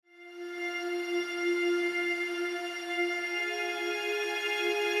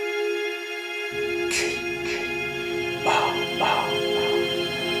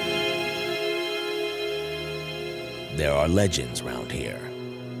There are legends round here,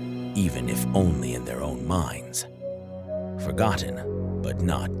 even if only in their own minds. Forgotten, but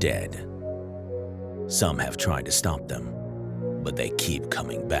not dead. Some have tried to stop them, but they keep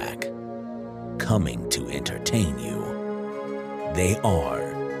coming back. Coming to entertain you. They are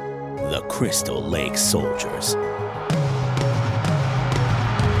the Crystal Lake Soldiers.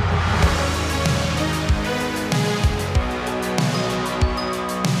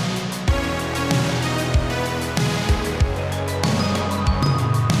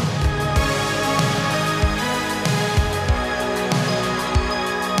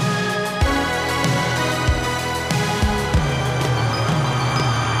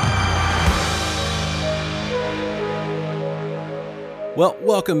 Well,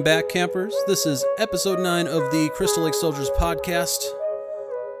 welcome back, campers. This is episode 9 of the Crystal Lake Soldiers podcast.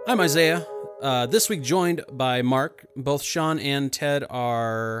 I'm Isaiah. This week joined by Mark. Both Sean and Ted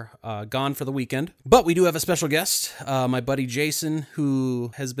are gone for the weekend. But we do have a special guest, my buddy Jason,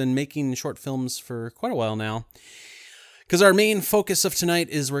 who has been making short films for quite a while now. Because our main focus of tonight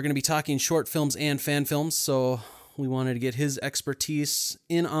is we're going to be talking short films and fan films, so we wanted to get his expertise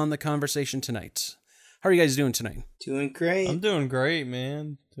in on the conversation tonight. How are you guys doing tonight? Doing great. I'm doing great,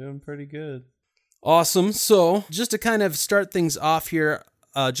 man. Doing pretty good. Awesome. So, just to kind of start things off here,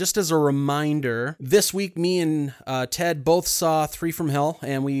 just as a reminder, this week me and Ted both saw Three from Hell,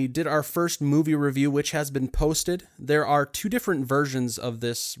 and we did our first movie review, which has been posted. There are 2 different versions of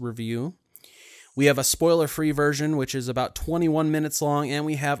this review. We have a spoiler-free version, which is about 21 minutes long, and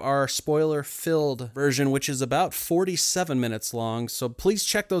we have our spoiler-filled version, which is about 47 minutes long. So please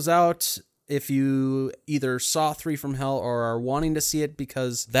check those out if you either saw Three from Hell or are wanting to see it,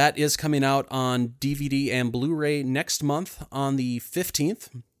 because that is coming out on DVD and Blu-ray next month on the 15th.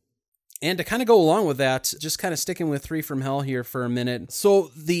 And to kind of go along with that, just kind of sticking with Three from Hell here for a minute. So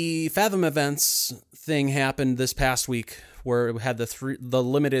the Fathom Events thing happened this past week, where it had the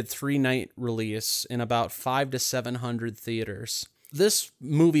limited 3-night release in about 500 to 700 theaters. This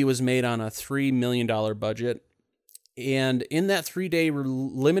movie was made on a $3 million budget. And in that 3-day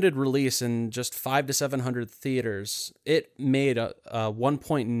limited release in just 500 to 700 theaters, it made a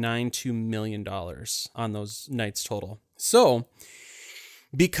 $1.92 million on those nights total. So,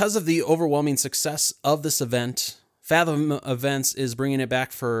 because of the overwhelming success of this event, Fathom Events is bringing it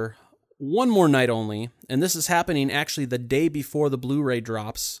back for one more night only. And this is happening actually the day before the Blu-ray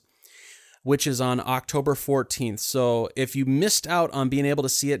drops, which is on October 14th. So if you missed out on being able to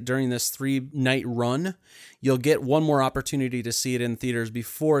see it during this 3-night run, you'll get one more opportunity to see it in theaters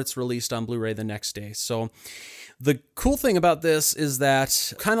before it's released on Blu-ray the next day. So the cool thing about this is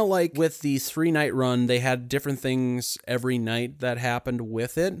that, kind of like with the 3-night run, they had different things every night that happened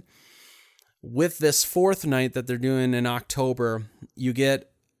with it. With this 4th night that they're doing in October, you get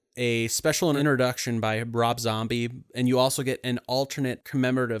a special introduction by Rob Zombie, and you also get an alternate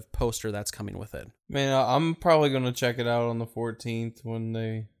commemorative poster that's coming with it. Man, I'm probably going to check it out on the 14th when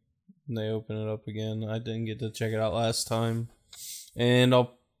they open it up again. I didn't get to check it out last time. And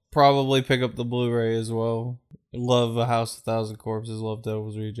I'll probably pick up the Blu-ray as well. Love A House of 1,000 Corpses, love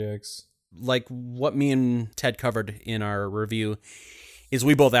Devil's Rejects. Like what me and Ted covered in our review is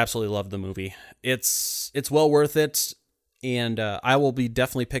we both absolutely love the movie. It's well worth it. And I will be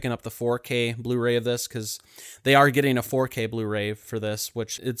definitely picking up the 4K Blu-ray of this, because they are getting a 4K Blu-ray for this,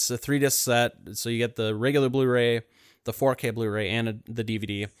 which it's a 3-disc set. So you get the regular Blu-ray, the 4K Blu-ray, and the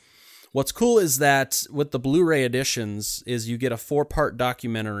DVD. What's cool is that with the Blu-ray editions is you get a 4-part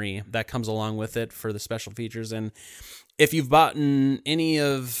documentary that comes along with it for the special features. And if you've bought any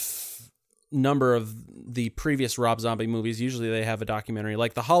of number of the previous Rob Zombie movies, usually they have a documentary.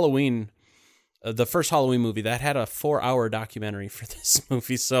 Like the first Halloween movie, that had a 4-hour documentary for this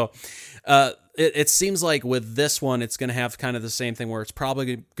movie. So it seems like with this one, it's going to have kind of the same thing, where it's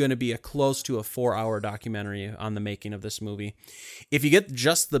probably going to be close to a 4-hour documentary on the making of this movie. If you get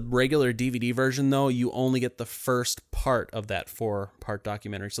just the regular DVD version, though, you only get the first part of that 4-part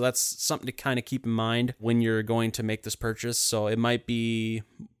documentary. So that's something to kind of keep in mind when you're going to make this purchase. So it might be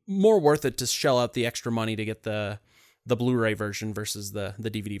more worth it to shell out the extra money to get the Blu-ray version versus the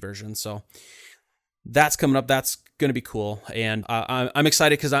DVD version. So that's coming up. That's going to be cool. And I'm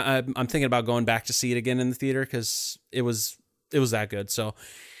excited because I'm thinking about going back to see it again in the theater, because it was that good. So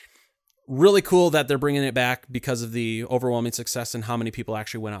really cool that they're bringing it back because of the overwhelming success and how many people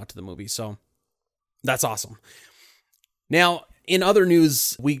actually went out to the movie. So that's awesome. Now, in other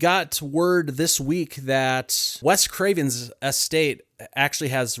news, we got word this week that Wes Craven's estate actually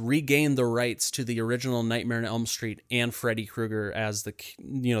has regained the rights to the original Nightmare on Elm Street and Freddy Krueger as the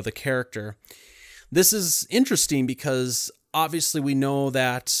character. This is interesting because obviously we know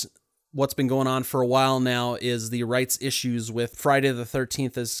that what's been going on for a while now is the rights issues with Friday the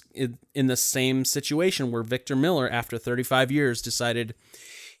 13th is in the same situation where Victor Miller, after 35 years, decided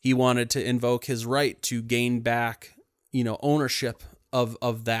he wanted to invoke his right to gain back, ownership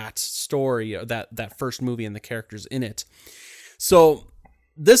of that story, or that first movie and the characters in it. So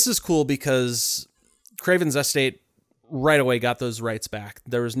this is cool because Craven's estate right away got those rights back.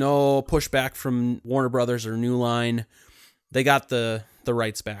 There was no pushback from Warner Brothers or New Line. They got the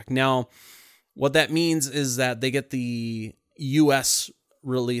rights back. Now, what that means is that they get the U.S.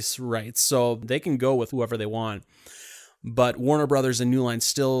 release rights, so they can go with whoever they want. But Warner Brothers and New Line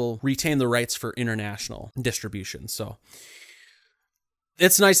still retain the rights for international distribution. So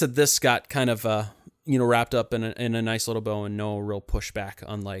it's nice that this got kind of wrapped up in a nice little bow and no real pushback,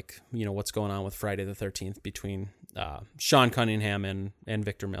 unlike what's going on with Friday the 13th between Sean Cunningham and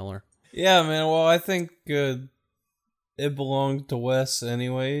Victor Miller. Yeah, man. Well, I think it belonged to Wes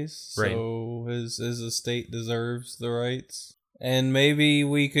anyways, right. So his estate deserves the rights. And maybe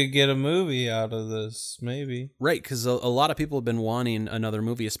we could get a movie out of this, maybe. Right, because a lot of people have been wanting another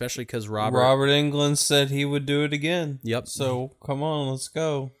movie, especially because Robert Englund said he would do it again. Yep. So, come on, let's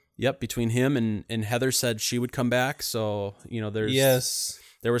go. Yep, between him and Heather said she would come back, so,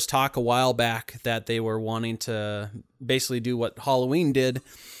 there was talk a while back that they were wanting to basically do what Halloween did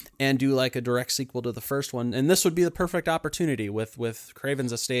and do like a direct sequel to the first one. And this would be the perfect opportunity with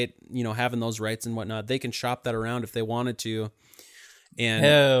Craven's estate, having those rights and whatnot. They can shop that around if they wanted to. And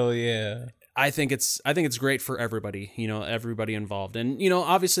hell yeah. I think it's great for everybody, everybody involved. And,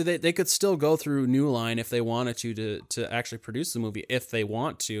 obviously they could still go through New Line if they wanted to actually produce the movie if they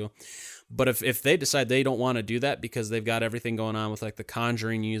want to. But if they decide they don't want to do that because they've got everything going on with like the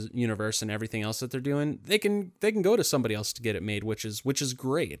Conjuring universe and everything else that they're doing, they can go to somebody else to get it made, which is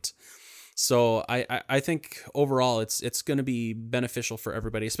great. So I think overall it's going to be beneficial for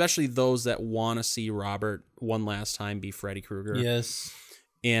everybody, especially those that want to see Robert one last time be Freddy Krueger. Yes.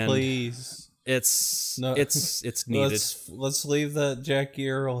 And please. It's needed. Let's leave that Jackie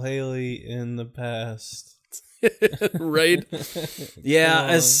Earle Haley in the past. Right? Yeah,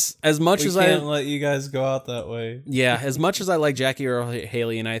 as much as I can't let you guys go out that way. Yeah, as much as I like Jackie Earle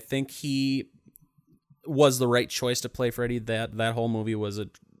Haley, and I think he was the right choice to play Freddy, that whole movie was a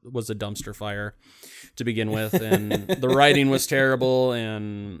dumpster fire to begin with, and the writing was terrible,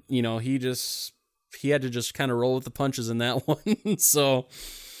 and he had to just kind of roll with the punches in that one. So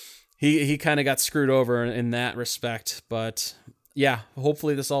he kind of got screwed over in that respect. But yeah,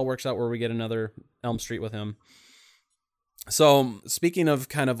 hopefully this all works out where we get another Elm Street with him. So speaking of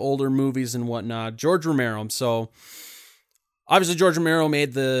kind of older movies and whatnot, George Romero. So obviously George Romero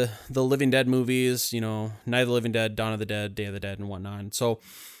made the Living Dead movies, Night of the Living Dead, Dawn of the Dead, Day of the Dead, and whatnot. So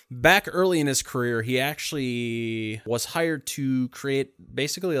back early in his career, he actually was hired to create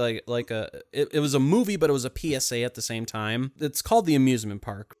basically it was a movie, but it was a PSA at the same time. It's called The Amusement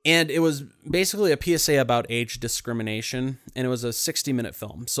Park. And it was basically a PSA about age discrimination, and it was a 60-minute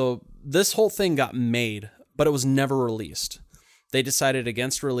film. So this whole thing got made, but it was never released. They decided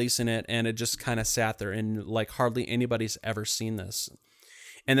against releasing it, and it just kind of sat there, and like hardly anybody's ever seen this.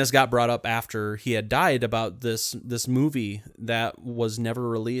 And this got brought up after he had died about this movie that was never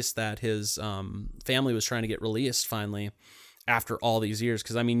released, that his family was trying to get released finally after all these years.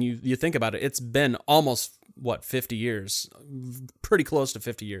 Because, I mean, you think about it, it's been almost, 50 years? Pretty close to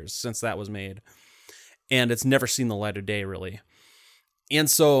 50 years since that was made. And it's never seen the light of day, really. And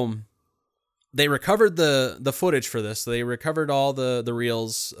so they recovered the footage for this. They recovered all the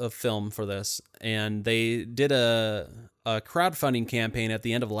reels of film for this. And they did a crowdfunding campaign at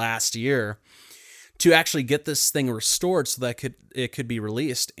the end of last year to actually get this thing restored so that it could be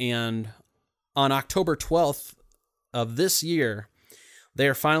released. And on October 12th of this year, they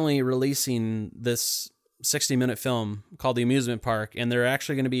are finally releasing this 60-minute film called The Amusement Park, and they're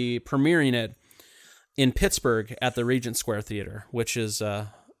actually going to be premiering it in Pittsburgh at the Regent Square Theater, which is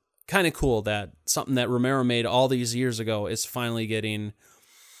kind of cool that something that Romero made all these years ago is finally getting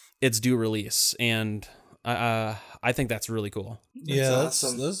its due release. And I think that's really cool. Yeah, that's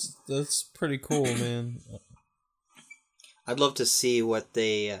awesome. That's pretty cool, man. I'd love to see what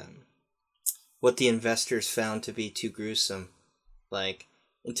the investors found to be too gruesome. Like,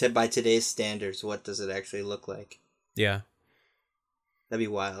 by today's standards, what does it actually look like? Yeah, that'd be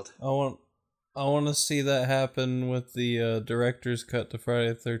wild. I want to see that happen with the director's cut to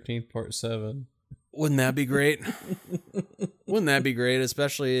Friday the 13th Part 7. Wouldn't that be great? Wouldn't that be great,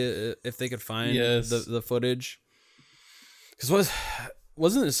 especially if they could find the footage? Because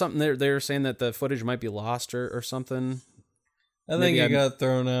wasn't it something they were saying that the footage might be lost or something? I think it got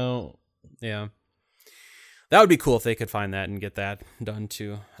thrown out. Yeah. That would be cool if they could find that and get that done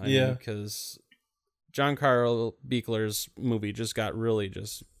too. Because John Carl Buechler's movie just got really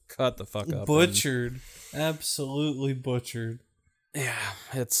just cut the fuck up. Butchered. Absolutely butchered. Yeah,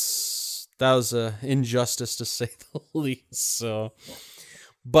 that was a injustice to say the least. So,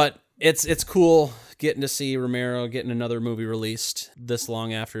 but it's cool getting to see Romero getting another movie released this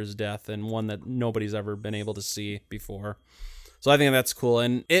long after his death, and one that nobody's ever been able to see before. So I think that's cool.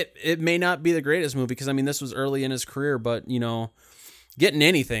 And it may not be the greatest movie, because I mean, this was early in his career, but you know, getting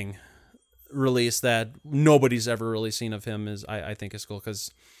anything released that nobody's ever really seen of him is, I think, is cool, because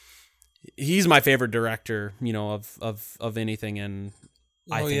he's my favorite director, you know, of anything. And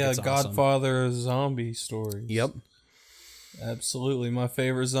I think it's awesome. Godfather of zombie stories. Yep. Absolutely. My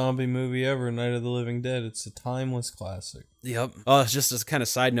favorite zombie movie ever, Night of the Living Dead. It's a timeless classic. Yep. Oh, it's just a kind of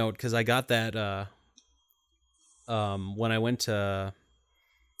side note, because I got that when I went to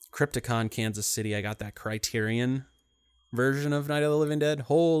Crypticon, Kansas City, I got that Criterion version of Night of the Living Dead.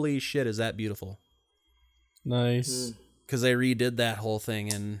 Holy shit, is that beautiful. Nice. Because they redid that whole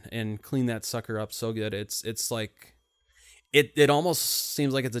thing and cleaned that sucker up so good. It's like, it almost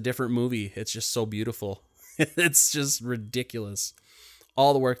seems like it's a different movie. It's just so beautiful. It's just ridiculous.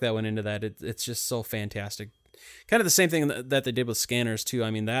 All the work that went into that, it's just so fantastic. Kind of the same thing that they did with Scanners too.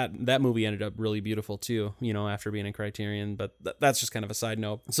 I mean, that movie ended up really beautiful too, you know, after being in Criterion, but that's just kind of a side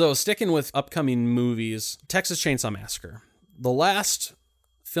note. So sticking with upcoming movies, Texas Chainsaw Massacre. The last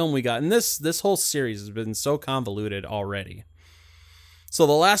film we got, and this whole series has been so convoluted already. So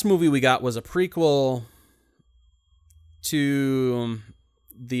the last movie we got was a prequel to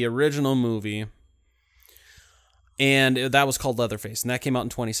the original movie, and that was called Leatherface, and that came out in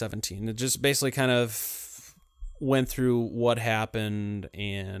 2017. It just basically kind of went through what happened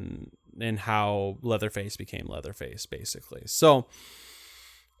and how Leatherface became Leatherface, basically. So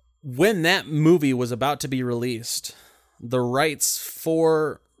when that movie was about to be released, the rights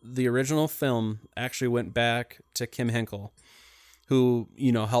for the original film actually went back to Kim Henkel, who,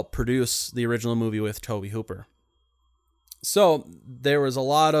 you know, helped produce the original movie with Tobe Hooper. So there was a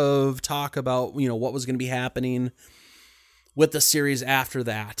lot of talk about, you know, what was going to be happening with the series after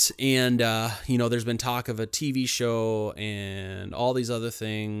that. And, you know, there's been talk of a TV show and all these other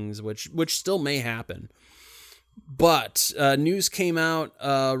things, which still may happen. But news came out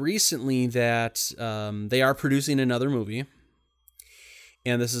recently that they are producing another movie.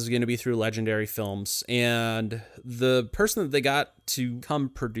 And this is going to be through Legendary Films. And the person that they got to come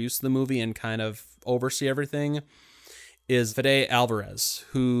produce the movie and kind of oversee everything is Fede Alvarez,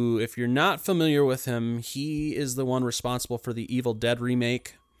 who, if you're not familiar with him, he is the one responsible for the Evil Dead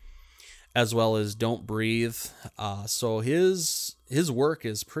remake, as well as Don't Breathe. So his work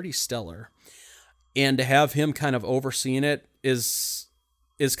is pretty stellar. And to have him kind of overseeing it is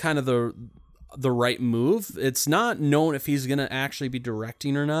kind of the right move. It's not known if he's going to actually be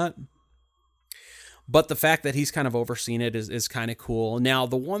directing or not, but the fact that he's kind of overseeing it is kind of cool. Now,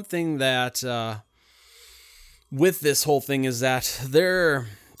 the one thing that with this whole thing is that their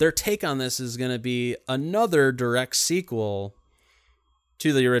take on this is going to be another direct sequel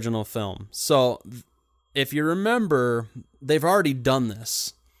to the original film. So if you remember, they've already done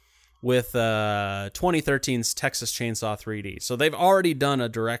this with 2013's Texas Chainsaw 3D. So they've already done a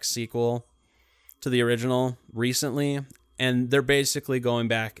direct sequel to the original recently, and they're basically going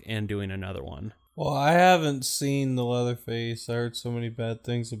back and doing another one. Well, I haven't seen the Leatherface. I heard so many bad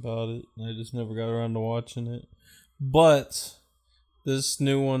things about it, and I just never got around to watching it. But this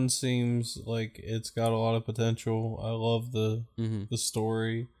new one seems like it's got a lot of potential. I love the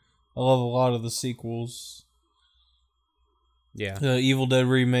story. I love a lot of the sequels. Yeah. The Evil Dead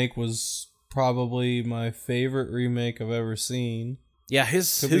remake was probably my favorite remake I've ever seen. Yeah,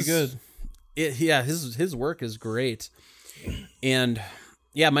 Could be good. His work is great. And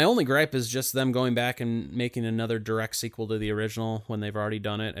yeah, my only gripe is just them going back and making another direct sequel to the original when they've already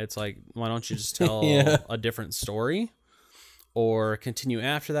done it. It's like, why don't you just tell a different story or continue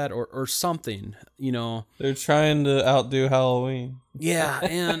after that or something, you know? They're trying to outdo Halloween. Yeah,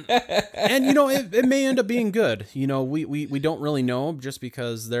 and you know, it may end up being good. You know, we don't really know just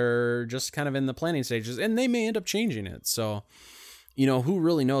because they're just kind of in the planning stages, and they may end up changing it. So, you know, who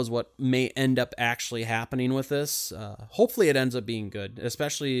really knows what may end up actually happening with this? Hopefully it ends up being good,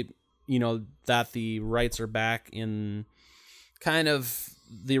 especially, you know, that the rights are back in kind of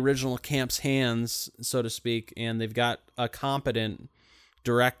the original camp's hands, so to speak, and they've got a competent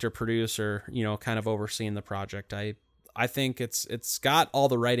director, producer, you know, kind of overseeing the project. I think it's got all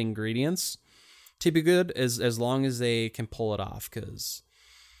the right ingredients to be good as long as they can pull it off, because,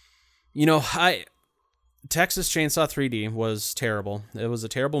 you know, Texas Chainsaw 3D was terrible. It was a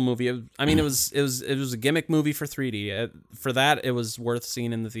terrible movie. It was a gimmick movie for 3D. For that, it was worth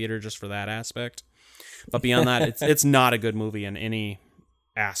seeing in the theater just for that aspect. But beyond that, it's not a good movie in any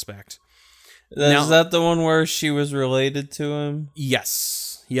aspect. Is that the one where she was related to him?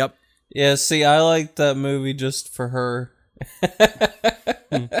 Yes. Yep. Yeah, see, I liked that movie just for her.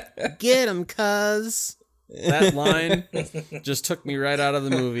 Get him, cuz. That line just took me right out of the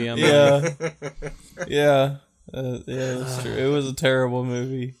movie. Yeah, that's true. It was a terrible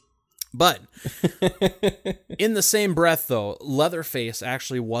movie. But in the same breath, though, Leatherface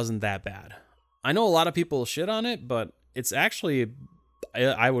actually wasn't that bad. I know a lot of people shit on it, but it's actually,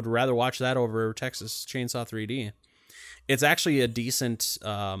 I would rather watch that over Texas Chainsaw 3D. It's actually a decent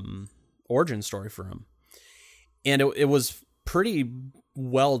origin story for him. And it was pretty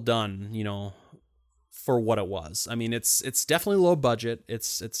well done, you know, for what it was. I mean, it's definitely low budget.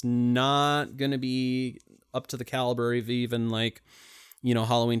 It's not going to be up to the caliber of even like, you know,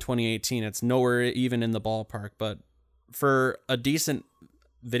 Halloween 2018. It's nowhere even in the ballpark, but for a decent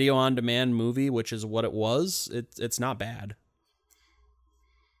video on demand movie, which is what it was, it's not bad.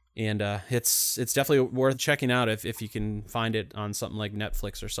 And it's definitely worth checking out if you can find it on something like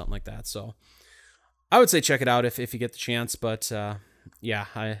Netflix or something like that. So I would say check it out if you get the chance. But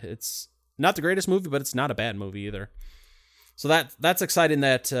it's not the greatest movie, but it's not a bad movie either. So that's exciting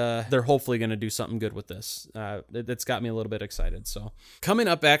that they're hopefully going to do something good with this. It's got me a little bit excited. So coming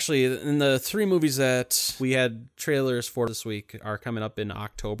up, actually, in the 3 movies that we had trailers for this week are coming up in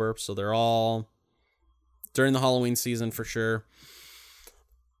October. So they're all during the Halloween season for sure.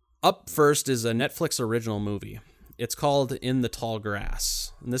 Up first is a Netflix original movie. It's called In the Tall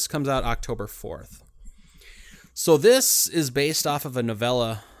Grass, and this comes out October 4th. So this is based off of a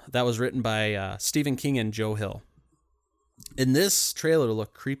novella that was written by Stephen King and Joe Hill. And this trailer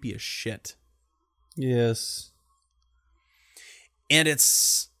looked creepy as shit. Yes. And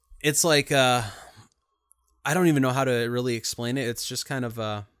it's like, I don't even know how to really explain it. It's just kind of,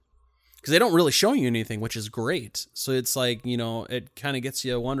 because they don't really show you anything, which is great. So it's like, you know, it kind of gets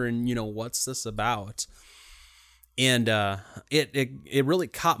you wondering, you know, what's this about? And it really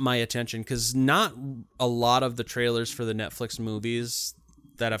caught my attention because not a lot of the trailers for the Netflix movies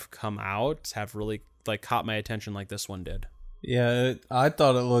that have come out have really like caught my attention like this one did. Yeah, I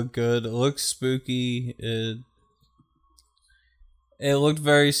thought it looked good. It looked spooky. It looked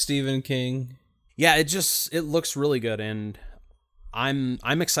very Stephen King. Yeah, it looks really good, and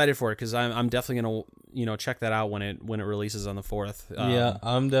I'm excited for it because I'm definitely gonna, you know, check that out when it releases on the 4th. Yeah,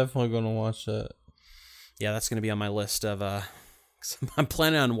 I'm definitely gonna watch that. Yeah, that's gonna be on my list of. I'm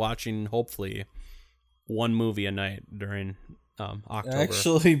planning on watching hopefully one movie a night during October.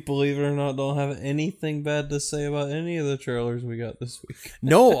 Actually, believe it or not, don't have anything bad to say about any of the trailers we got this week.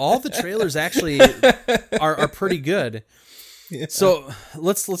 No, all the trailers actually are pretty good. Yeah. So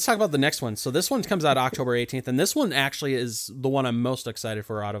let's talk about the next one. So this one comes out October 18th, and this one actually is the one I'm most excited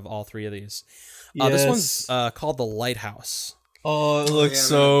for out of all 3 of these. Yes. This one's called The Lighthouse. Oh, it looks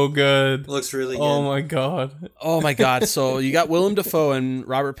so good. It looks really good. Oh my god. Oh my god. So you got Willem Dafoe and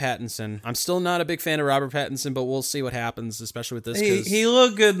Robert Pattinson. I'm still not a big fan of Robert Pattinson, but we'll see what happens, especially with this. He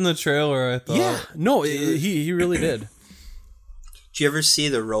looked good in the trailer, I thought. Yeah. No, he really did. Did you ever see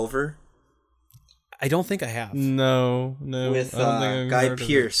The Rover? I don't think I have. No. With I don't think I've Guy heard of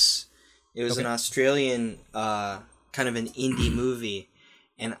Pearce. It was an Australian, kind of an indie movie,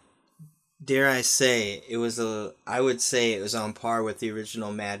 and dare I say, I would say it was on par with the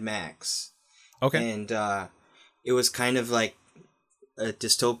original Mad Max. Okay. And it was kind of like a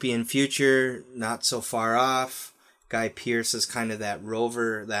dystopian future, not so far off. Guy Pearce is kind of that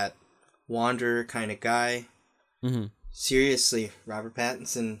rover, that wanderer kind of guy. Mm-hmm. Seriously, Robert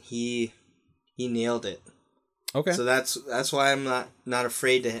Pattinson, he nailed it. Okay. So that's why I'm not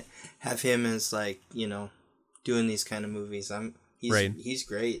afraid to have him as, like, you know, doing these kind of movies. He's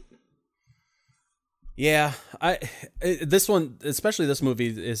great. Yeah, this one, especially this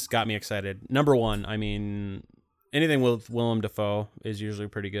movie, has got me excited. Number one, I mean, anything with Willem Dafoe is usually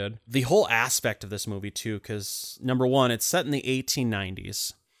pretty good. The whole aspect of this movie too, because number one, it's set in the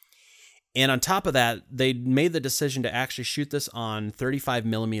 1890s. And on top of that, they made the decision to actually shoot this on 35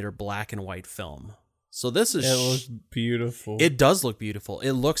 millimeter black and white film. So this is... It looks beautiful. It does look beautiful.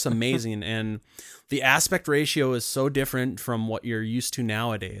 It looks amazing. And the aspect ratio is so different from what you're used to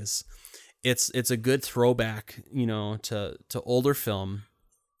nowadays. It's a good throwback, you know, to older film.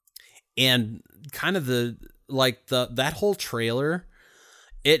 And kind of that whole trailer,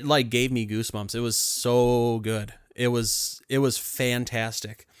 it like gave me goosebumps. It was so good. It was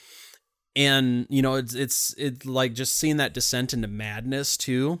fantastic. And, you know, it's like just seeing that descent into madness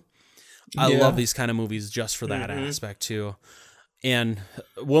too. I Yeah. love these kind of movies just for that aspect too. And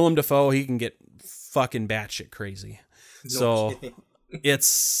Willem Dafoe, he can get fucking batshit crazy. So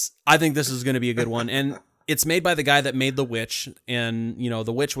I think this is going to be a good one. And it's made by the guy that made The Witch. And,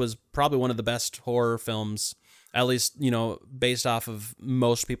 The Witch was probably one of the best horror films, at least, based off of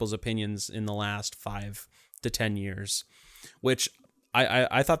most people's opinions in the last 5 to 10 years, which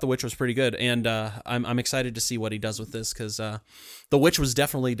I thought The Witch was pretty good. And I'm excited to see what he does with this, because The Witch was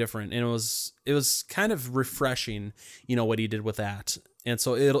definitely different. And it was kind of refreshing, what he did with that. And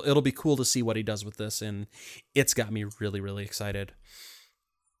so it'll be cool to see what he does with this, and it's got me really, really excited.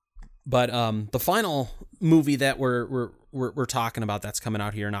 But the final movie that we're talking about that's coming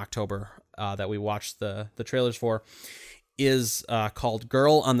out here in October, that we watched the trailers for, is called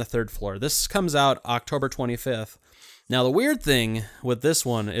Girl on the Third Floor. This comes out October 25th. Now, the weird thing with this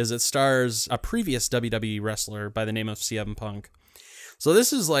one is it stars a previous WWE wrestler by the name of CM Punk. So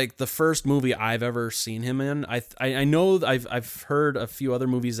this is like the first movie I've ever seen him in. I know I've heard a few other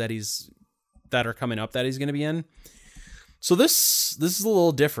movies that are coming up that he's going to be in. So this is a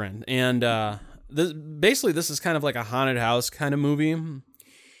little different, and this is kind of like a haunted house kind of movie.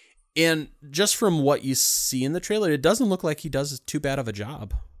 And just from what you see in the trailer, it doesn't look like he does too bad of a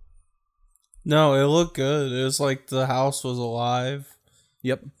job. No, it looked good. It was like the house was alive.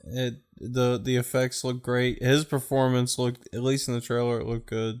 Yep. The effects look great. His performance looked, at least in the trailer, it looked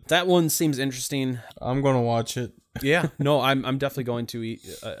good. That one seems interesting. I'm gonna watch it. Yeah, no, I'm definitely going to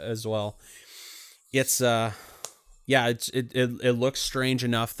as well. It's it looks strange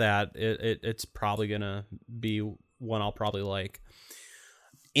enough that it's probably gonna be one I'll probably like.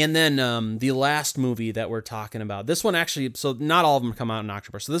 And then the last movie that we're talking about, this one actually, so not all of them come out in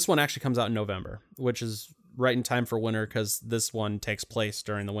October. So this one actually comes out in November, which is right in time for winter, because this one takes place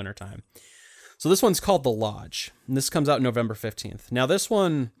during the winter time. So this one's called The Lodge, and this comes out November 15th. Now this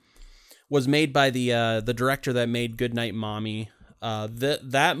one was made by the director that made Goodnight Mommy.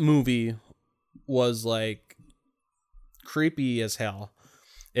 That movie was like creepy as hell.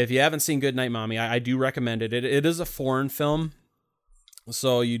 If you haven't seen Goodnight Mommy, I do recommend it. It is a foreign film,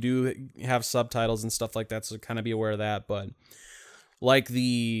 so you do have subtitles and stuff like that, so kind of be aware of that. But like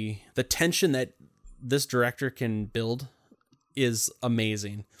the tension that this director can build is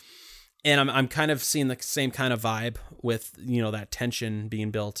amazing. And I'm kind of seeing the same kind of vibe with, that tension being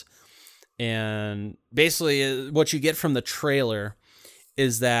built. And basically what you get from the trailer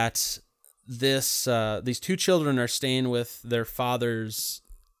is that these two children are staying with their father's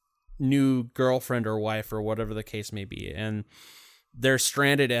new girlfriend or wife or whatever the case may be. And they're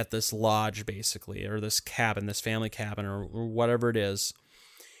stranded at this lodge, basically, or this cabin, this family cabin, or whatever it is.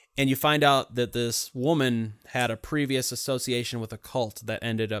 And you find out that this woman had a previous association with a cult that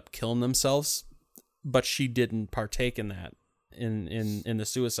ended up killing themselves, but she didn't partake in that, in the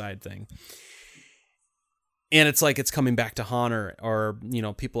suicide thing. And it's like it's coming back to haunt her, or,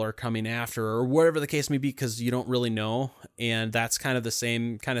 people are coming after her, or whatever the case may be, because you don't really know. And that's kind of the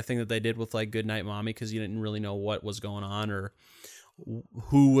same kind of thing that they did with like Goodnight Mommy, because you didn't really know what was going on, or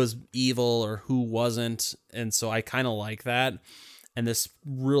who was evil or who wasn't. And so I kind of like that. And this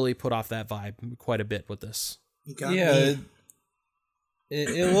really put off that vibe quite a bit with this. It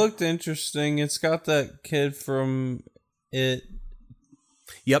looked interesting. It's got that kid from It.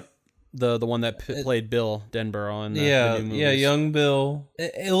 Yep. The one that played Bill Denborough in the new movies. Yeah, young Bill.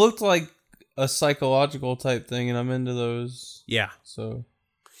 It looked like a psychological type thing, and I'm into those. Yeah. So.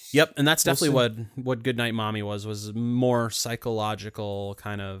 Yep, and that's definitely what Goodnight Mommy was more psychological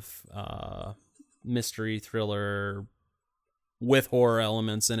kind of mystery thriller with horror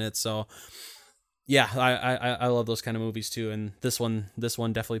elements in it. So yeah, I love those kind of movies too, and this one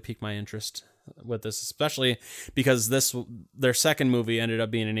definitely piqued my interest with this, especially because their second movie ended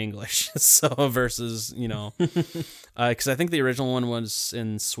up being in English. So versus, because I think the original one was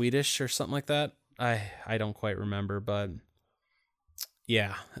in Swedish or something like that. I don't quite remember, but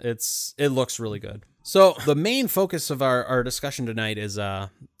yeah, it looks really good. So the main focus of our discussion tonight is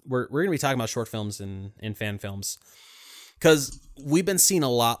we're going to be talking about short films and fan films, because we've been seeing a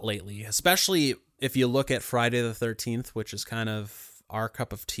lot lately, especially if you look at Friday the 13th, which is kind of our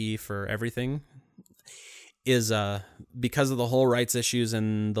cup of tea for everything, is because of the whole rights issues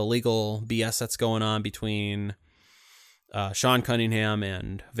and the legal BS that's going on between Sean Cunningham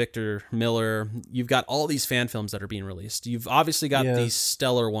and Victor Miller. You've got all these fan films that are being released. You've obviously got these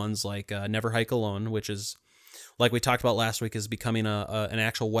stellar ones like Never Hike Alone, which is, like we talked about last week, is becoming an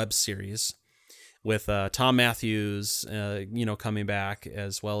actual web series with Tom Matthews, coming back,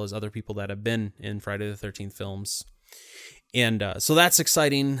 as well as other people that have been in Friday the 13th films. And so that's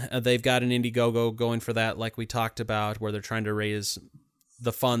exciting. They've got an Indiegogo going for that, like we talked about, where they're trying to raise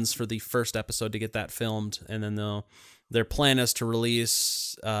the funds for the first episode to get that filmed, and then their plan is to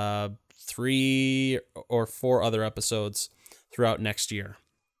release 3 or 4 other episodes throughout next year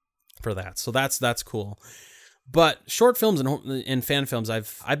for that. So that's cool. But short films and fan films,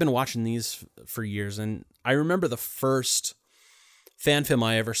 I've been watching these for years, and I remember the first fan film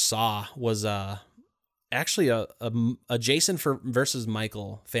I ever saw was actually a Jason versus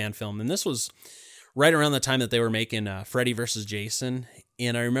Michael fan film, and this was right around the time that they were making Freddy versus Jason,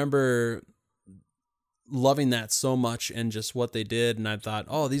 and I remember loving that so much and just what they did, and I thought,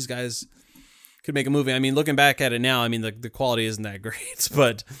 oh, these guys could make a movie. I mean, looking back at it now, I mean, the quality isn't that great,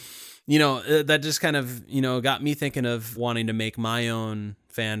 but that just kind of, got me thinking of wanting to make my own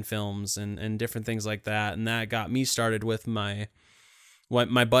fan films and different things like that. And that got me started with my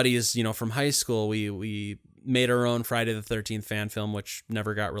buddies, from high school. We made our own Friday the 13th fan film, which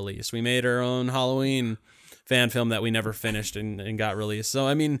never got released. We made our own Halloween fan film that we never finished and got released. So,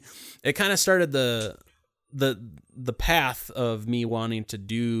 I mean, it kind of started the path of me wanting to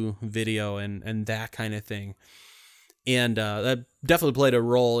do video and that kind of thing. And that definitely played a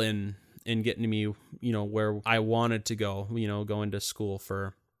role in getting me, where I wanted to go, going to school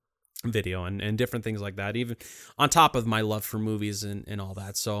for video and different things like that, even on top of my love for movies and all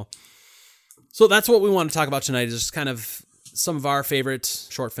that. So that's what we want to talk about tonight, is just kind of some of our favorite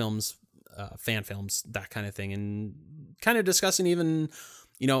short films, fan films, that kind of thing, and kind of discussing even,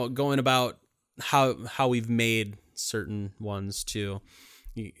 going about how we've made certain ones too.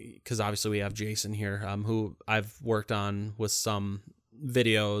 Because obviously we have Jason here, who I've worked on with some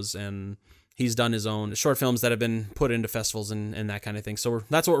videos, and he's done his own short films that have been put into festivals and that kind of thing. So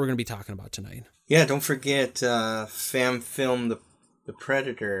that's what we're going to be talking about tonight. Yeah, don't forget fan film the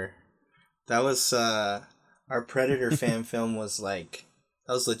Predator. That was our Predator fan film was that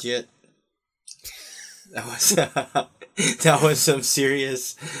was legit. That was some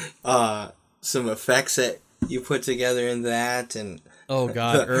serious some effects that you put together in that, and oh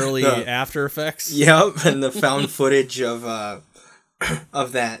god, early After Effects. Yep, and the found footage of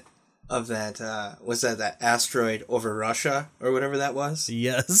that was that asteroid over Russia or whatever that was.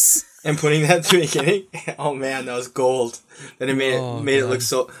 Yes. And putting that at the beginning, oh man, that was gold. And it made it look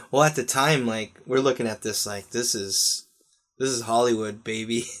so well at the time. Like, we're looking at this like this is Hollywood,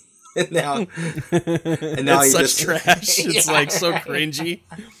 baby. and now it's such trash. It's so cringy.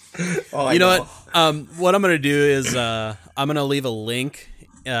 Oh, you know what? What I'm gonna do is I'm gonna leave a link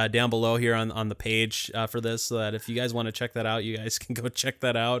down below here on the page for this, so that if you guys want to check that out, you guys can go check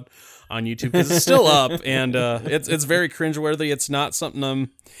that out on YouTube, because it's still up, and it's very cringeworthy. It's not something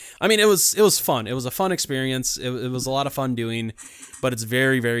it was fun. It was a fun experience. It was a lot of fun doing, but it's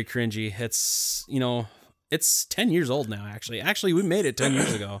very, very cringy. It's it's 10 years old now. Actually, we made it 10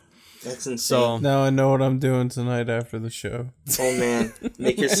 years ago. That's insane. So now I know what I'm doing tonight after the show. Oh man,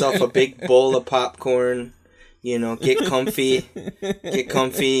 make yourself a big bowl of popcorn. Get comfy,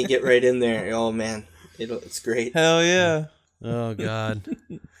 get right in there. Oh man, it's great. Hell yeah. Oh god.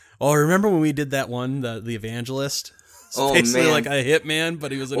 Oh, remember when we did that one, the Evangelist? It's oh basically man, like a hitman,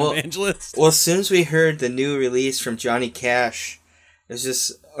 but he was an evangelist. Well, as soon as we heard the new release from Johnny Cash, it was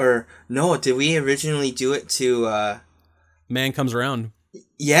just, or no, did we originally do it to Man Comes Around?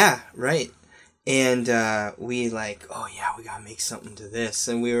 Yeah, right. And we oh yeah, we gotta make something to this.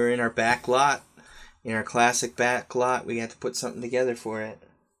 And we were in our back lot, in our classic back lot. We had to put something together for it.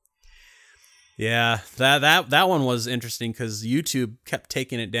 Yeah, that one was interesting, because YouTube kept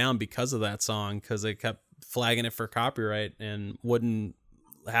taking it down because of that song, because they kept flagging it for copyright and wouldn't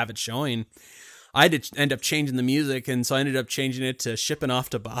have it showing. I had to end up changing the music, and so I ended up changing it to Shipping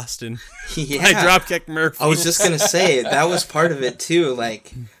Off to Boston. Yeah. I Dropkick Murphy. I was just going to say, that was part of it too.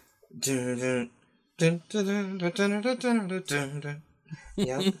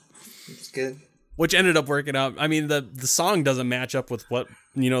 Yep, it's good. Which ended up working out. I mean, the song doesn't match up with what,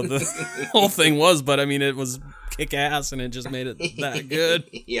 the whole thing was, but I mean, it was kick-ass, and it just made it that good.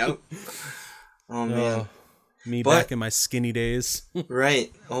 Yep. Oh, man. Me back in my skinny days.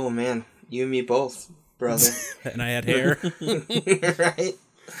 Right. Oh, man. You and me both, brother. And I had hair. Right?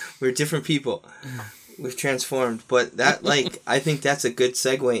 We're different people. We've transformed. But that, I think that's a good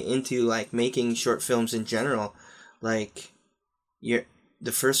segue into, making short films in general.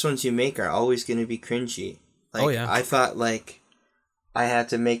 The first ones you make are always going to be cringy. Oh, yeah. I thought, I had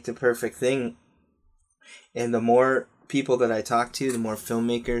to make the perfect thing. And the more people that I talk to, the more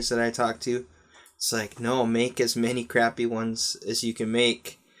filmmakers that I talk to, it's no, make as many crappy ones as you can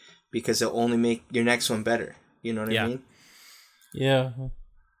make, because it'll only make your next one better. You know what I mean? Yeah.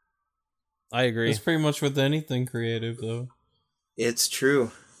 I agree. It's pretty much with anything creative, though. It's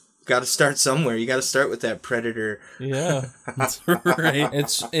true. got to start somewhere. You got to start with that Predator. Yeah. That's right.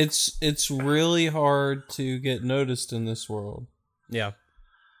 It's really hard to get noticed in this world. Yeah.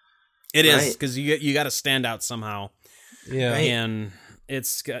 It is, Right. because you got to stand out somehow. Yeah. Right. And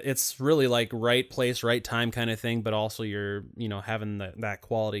it's really like right place, right time kind of thing, but also you're, having that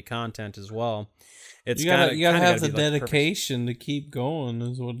quality content as well. It's You gotta have the be, like, dedication to keep going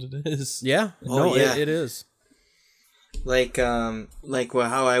is what it is. Yeah. Oh, No, yeah. It is. Like well,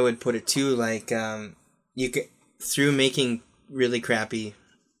 how I would put it too, like you can, through making really crappy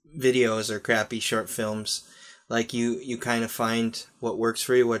videos or crappy short films, like you kind of find what works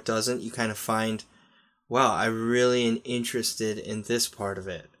for you, what doesn't. You kind of find, wow, I really am interested in this part of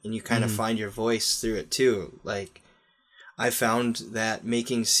it, and you kind of find your voice through it too. Like, I found that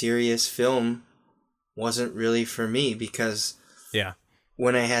making serious film wasn't really for me, because Yeah.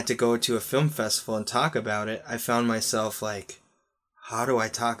 when I had to go to a film festival and talk about it, I found myself like, how do I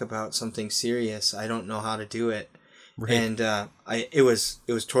talk about something serious? I don't know how to do it. Right. And it was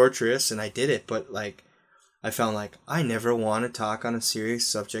torturous, and I did it, but like, I found like I never want to talk on a serious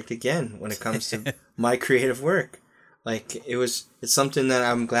subject again when it comes to my creative work. Like, it's something that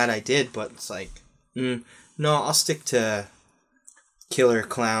I'm glad I did, but it's like, no, I'll stick to killer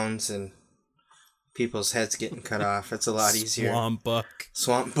clowns and people's heads getting cut off. It's a lot easier.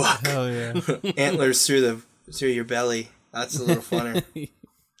 Swamp buck. Hell yeah. Antlers through your belly. That's a little funner.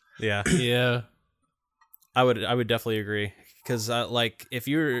 Yeah. Yeah. I would definitely agree, because like if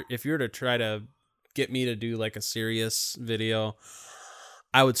you were to try to get me to do like a serious video,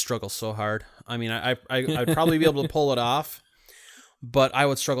 I would struggle so hard. I mean, I'd probably be able to pull it off, but I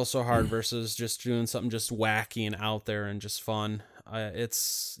would struggle so hard versus just doing something just wacky and out there and just fun.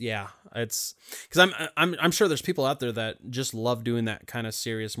 It's because I'm sure there's people out there that just love doing that kind of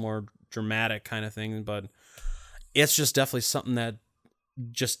serious, more dramatic kind of thing, but it's just definitely something that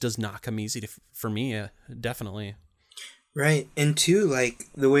just does not come easy for me. Definitely. Right, and two, like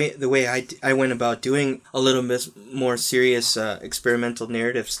the way I went about doing a little bit more serious experimental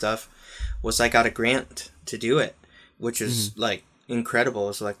narrative stuff was I got a grant to do it, which is like incredible. It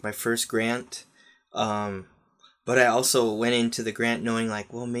was like my first grant, but I also went into the grant knowing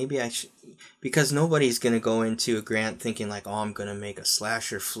like, well, maybe I should, because nobody's gonna go into a grant thinking like, oh, I'm gonna make a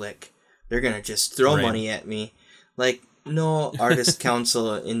slasher flick. They're gonna just throw money at me. Like, no artist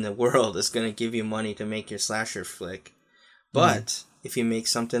council in the world is gonna give you money to make your slasher flick. But if you make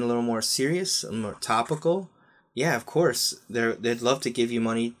something a little more serious, a more topical, yeah, of course, they'd love to give you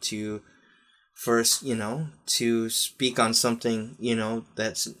money to first, to speak on something,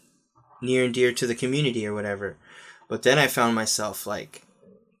 that's near and dear to the community or whatever. But then I found myself like,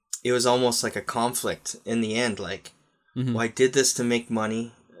 it was almost like a conflict in the end. Like, well, I did this to make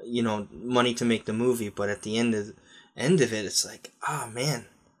money, money to make the movie. But at the end of it, it's like, oh man,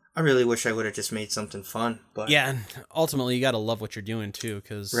 I really wish I would have just made something fun. But yeah, and ultimately you got to love what you're doing too,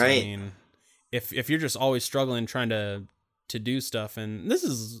 because right. I mean, if you're just always struggling trying to do stuff, and this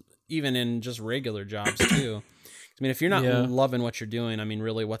is even in just regular jobs too. I mean, if you're not loving what you're doing, I mean,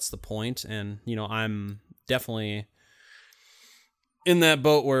 really, what's the point? And I'm definitely in that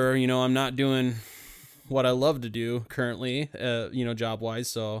boat where I'm not doing what I love to do currently, job wise.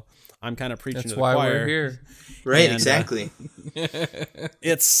 So I'm kind of preaching to the choir. That's why we're here. Right, And, exactly.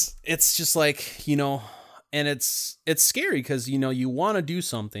 It's just like, and it's scary because, you want to do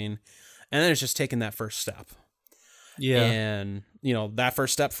something, and then it's just taking that first step. Yeah. And, that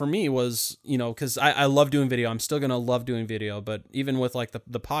first step for me was, because I love doing video. I'm still going to love doing video. But even with like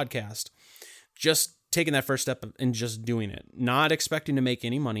the podcast, just taking that first step and just doing it, not expecting to make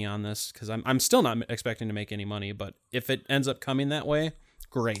any money on this, because I'm still not expecting to make any money. But if it ends up coming that way,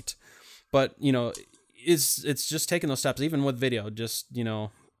 great. But, it's just taking those steps, even with video, just,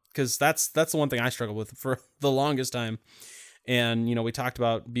 because that's the one thing I struggled with for the longest time. And, we talked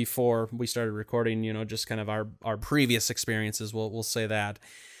about before we started recording, just kind of our previous experiences, we'll say that,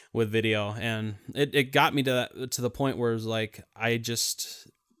 with video. And it got me to the point where it was like,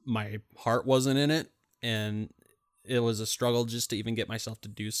 my heart wasn't in it. And it was a struggle just to even get myself to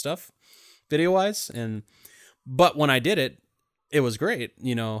do stuff video wise. But when I did it, it was great.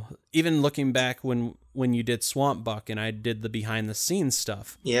 Even looking back when you did Swamp Buck and I did the behind the scenes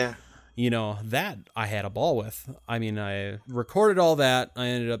stuff. Yeah. That I had a ball with. I mean, I recorded all that. I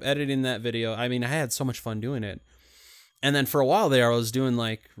ended up editing that video. I mean, I had so much fun doing it. And then for a while there, I was doing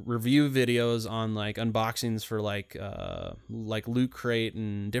like review videos on like unboxings for like Loot Crate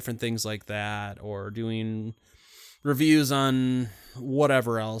and different things like that, or doing reviews on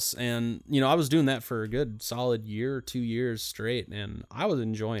whatever else. And, I was doing that for a good solid year or 2 years straight, and I was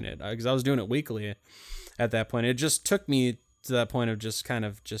enjoying it because I was doing it weekly at that point. It just took me to that point of just kind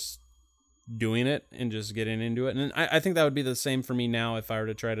of just doing it and just getting into it. And I think that would be the same for me now if I were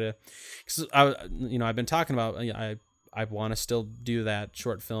to try to, because I've been talking about, I want to still do that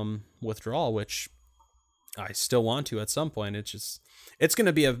short film withdrawal, which I still want to at some point. It's going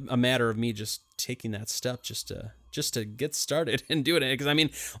to be a matter of me just taking that step just to get started and doing it. Because I mean,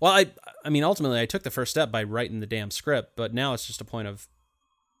 ultimately I took the first step by writing the damn script, but now it's just a point of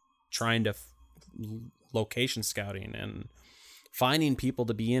trying to location scouting and finding people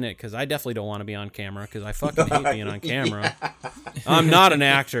to be in it, because I definitely don't want to be on camera, because I fucking hate being on camera. Yeah. I'm not an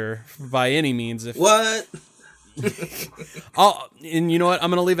actor by any means. What? And you know what? I'm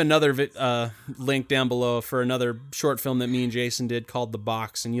gonna leave another link down below for another short film that me and Jason did called The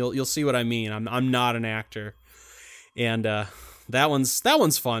Box, and you'll see what I mean. I'm not an actor, and that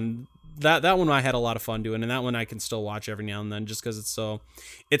one's fun. That one I had a lot of fun doing, and that one I can still watch every now and then just because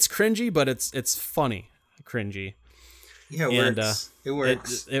it's cringy, but it's funny cringy. Yeah, it works. It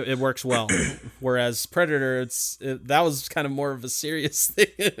works. It works well. Whereas Predator, that was kind of more of a serious thing.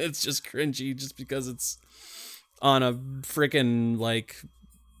 It's just cringy just because it's on a freaking like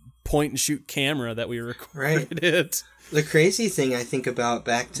point and shoot camera that we recorded it. The crazy thing I think about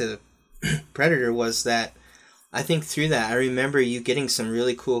back to Predator was that I think through that I remember you getting some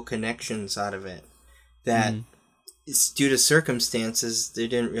really cool connections out of it. That it's due to circumstances we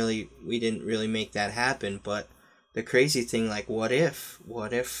didn't really make that happen, but the crazy thing, like, what if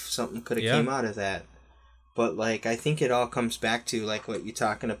something could have came out of that? But, like, I think it all comes back to, like, what you're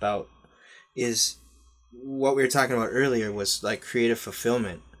talking about is what we were talking about earlier was, like, creative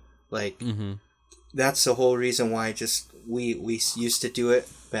fulfillment. Like, that's the whole reason why we used to do it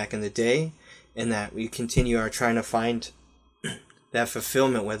back in the day, and that we continue our trying to find that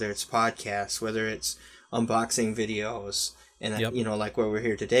fulfillment, whether it's podcasts, whether it's unboxing videos, and, like where we're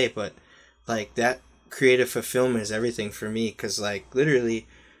here today. But, like, that creative fulfillment is everything for me, because like literally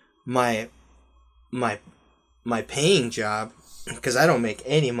my paying job, because I don't make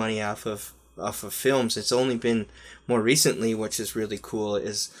any money off of films. It's only been more recently, which is really cool,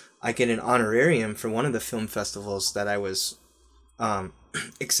 is I get an honorarium for one of the film festivals that I was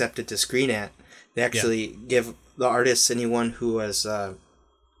accepted to screen at. They actually give the artists, anyone who was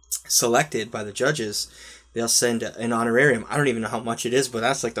selected by the judges, they'll send an honorarium. I don't even know how much it is, but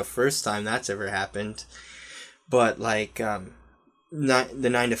that's like the first time that's ever happened. But like the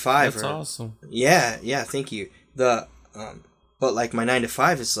 9 to 5. That's awesome. Yeah, thank you. But like my 9 to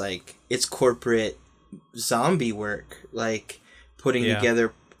 5 is like, it's corporate zombie work, like putting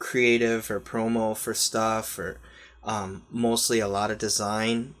together creative or promo for stuff, or mostly a lot of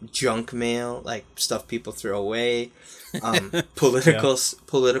design, junk mail, like stuff people throw away, political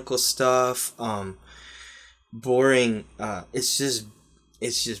stuff, boring. It's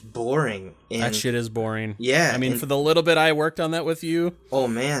just boring. And that shit is boring. Yeah. I mean, for the little bit I worked on that with you. Oh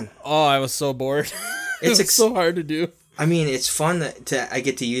man. Oh, I was so bored. It's so hard to do. I mean, it's fun that I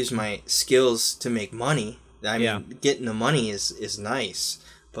get to use my skills to make money. I mean, getting the money is nice,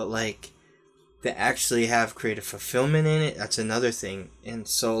 but like to actually have creative fulfillment in it, that's another thing. And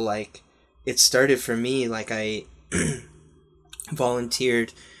so like it started for me, like I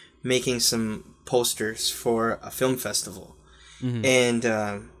volunteered making some posters for a film festival. And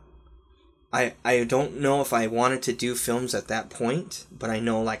I don't know if I wanted to do films at that point, but I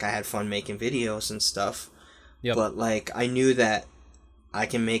know like I had fun making videos and stuff. But like I knew that I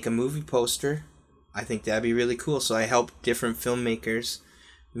can make a movie poster. I think that'd be really cool. So I helped different filmmakers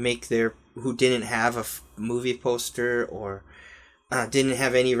make who didn't have a movie poster, or didn't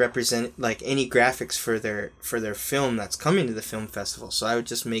have any any graphics for their film that's coming to the film festival. So I would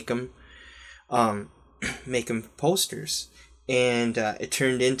just make them posters, and it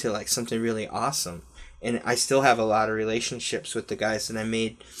turned into like something really awesome. And I still have a lot of relationships with the guys that I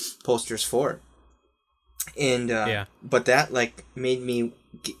made posters for. And but that like made me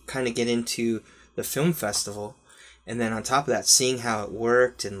kind of get into the film festival, and then on top of that, seeing how it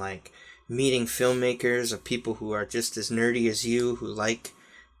worked, and like meeting filmmakers or people who are just as nerdy as you, who like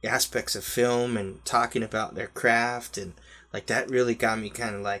aspects of film and talking about their craft, and like that really got me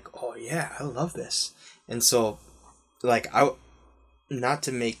kind of like, oh yeah, I love this. And so like not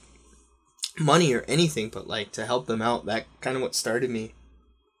to make money or anything, but like to help them out, that kind of what started me.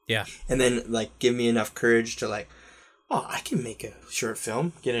 Yeah. And then like give me enough courage to like, oh, I can make a short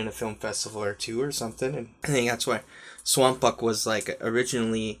film, get in a film festival or two or something. And I think that's why Swamp Buck was like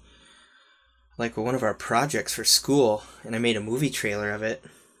originally like one of our projects for school, and I made a movie trailer of it.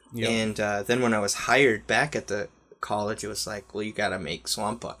 Yep. And then when I was hired back at the college, it was like, well, you gotta make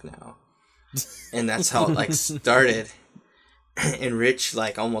Swamp Buck now. And that's how it like started. And Rich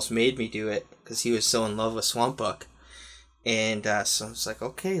like almost made me do it because he was so in love with Swamp Buck. And so I was like,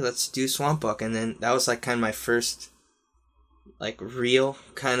 okay, let's do Swamp Book. And then that was like kind of my first like real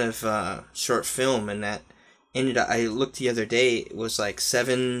kind of short film, and that ended up, I looked the other day, it was like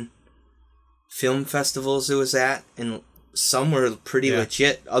 7 film festivals it was at, and some were pretty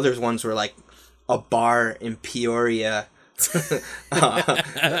legit. Other ones were like a bar in Peoria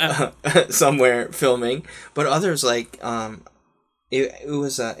somewhere filming, but others like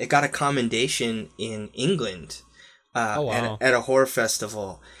it got a commendation in England at a horror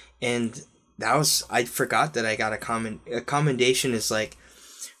festival, and that was, I forgot that I got a commendation is like,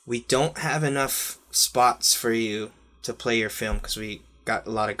 we don't have enough spots for you to play your film because we got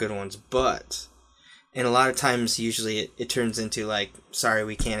a lot of good ones, but, and a lot of times usually it turns into like, sorry,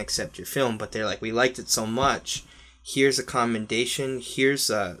 we can't accept your film, but they're like, we liked it so much, here's a commendation,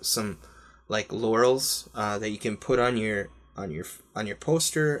 here's some like laurels that you can put on your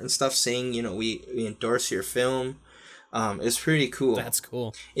poster and stuff, saying, you know, we endorse your film. It's pretty cool. That's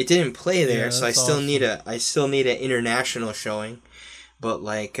cool. It didn't play there, Yeah, so I still need an international showing, but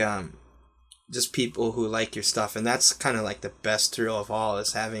like just people who like your stuff, and that's kind of like the best thrill of all,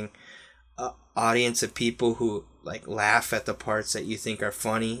 is having an audience of people who like laugh at the parts that you think are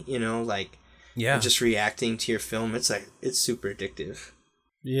funny, you know, like and just reacting to your film. It's like, it's super addictive.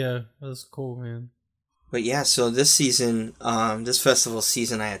 Yeah, that's cool, man. But yeah, so this season, this festival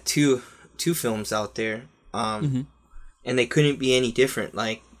season, I had two films out there. And they couldn't be any different.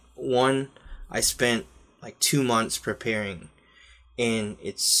 Like, one, I spent like 2 months preparing, and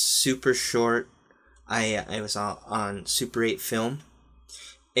it's super short. I was on Super 8 Film,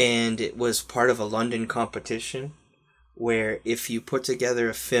 and it was part of a London competition where if you put together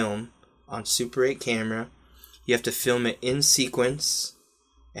a film on Super 8 camera, you have to film it in sequence.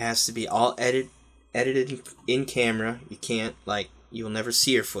 It has to be all edited in camera. You can't, like, you'll never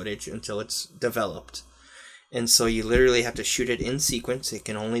see your footage until it's developed. And so you literally have to shoot it in sequence. It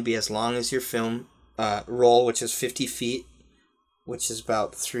can only be as long as your film roll, which is 50 feet, which is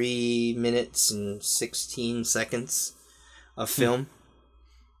about 3 minutes and 16 seconds of film.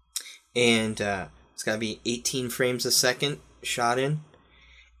 And it's got to be 18 frames a second shot in.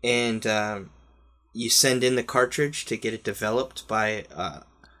 And you send in the cartridge to get it developed by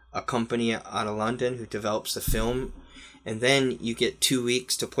a company out of London who develops the film. And then you get 2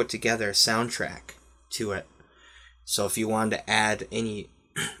 weeks to put together a soundtrack to it. So if you wanted to add any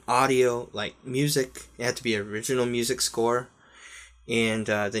audio, like music, it had to be original music score. And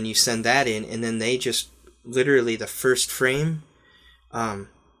then you send that in, and then they just, literally the first frame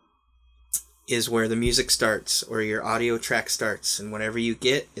is where the music starts, or your audio track starts, and whatever you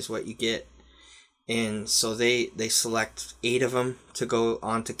get is what you get. And so they select 8 of them to go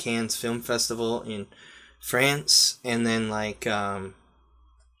on to Cannes Film Festival in France, and then like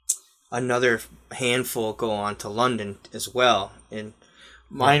another handful go on to London as well. And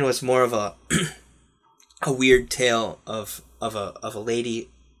mine was more of a a weird tale of a lady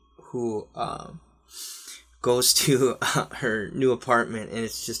who goes to her new apartment, and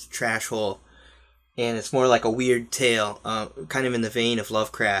it's just a trash hole, and it's more like a weird tale, kind of in the vein of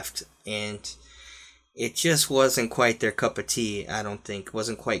Lovecraft, and it just wasn't quite their cup of tea. I don't think it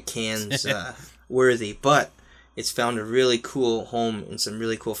wasn't quite Cannes worthy, but it's found a really cool home in some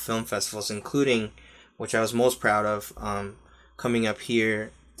really cool film festivals, including, which I was most proud of, coming up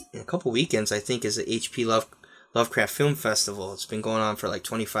here in a couple weekends, I think, is the HP Lovecraft Film Festival. It's been going on for like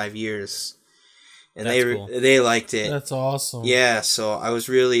 25 years. And cool. They liked it. That's awesome. Yeah, so I was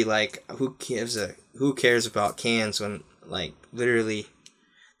really like, who cares about Cannes when, like, literally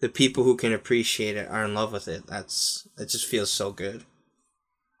the people who can appreciate it are in love with it. It just feels so good.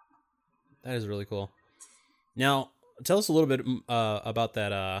 That is really cool. Now, tell us a little bit about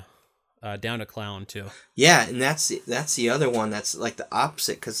that Down to Clown too. Yeah, and that's the other one that's like the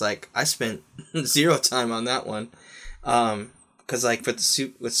opposite, because like I spent 0 time on that one, because like with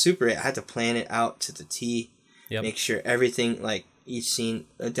Super 8, I had to plan it out to the T, make sure everything, like each scene.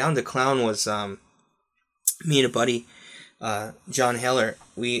 Down to Clown was me and a buddy, John Heller.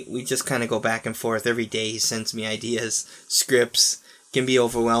 We just kind of go back and forth every day. He sends me ideas, scripts. Can be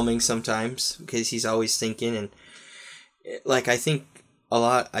overwhelming sometimes because he's always thinking, and like I think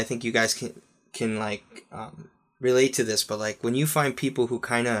you guys can like relate to this, but like when you find people who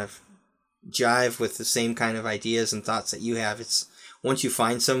kind of jive with the same kind of ideas and thoughts that you have, it's once you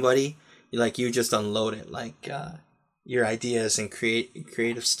find somebody, you just unload it, like your ideas and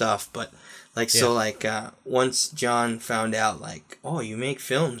creative stuff. But like so like once John found out, like, oh, you make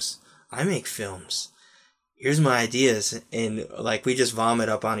films, I make films, here's my ideas, and like we just vomit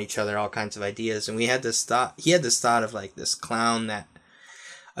up on each other all kinds of ideas. And we had this thought, he had this thought of like this clown that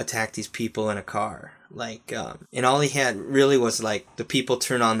attack these people in a car. Like, and all he had really was like the people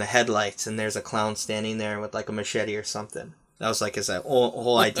turn on the headlights and there's a clown standing there with like a machete or something. That was like his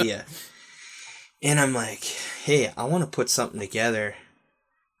whole idea. And I'm like, hey, I want to put something together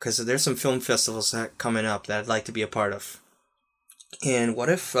because there's some film festivals coming up that I'd like to be a part of. And what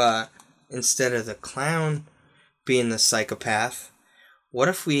if instead of the clown being the psychopath, what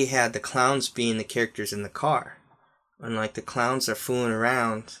if we had the clowns being the characters in the car? And like the clowns are fooling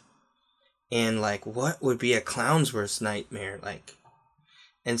around, and like what would be a clown's worst nightmare? Like,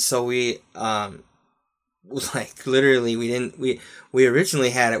 and so we like literally we originally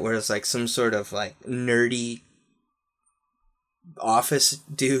had it where it's like some sort of like nerdy office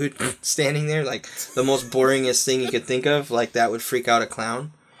dude standing there, like the most boringest thing you could think of, like that would freak out a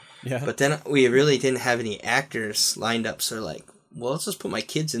clown. Yeah. But then we really didn't have any actors lined up, so like, well, let's just put my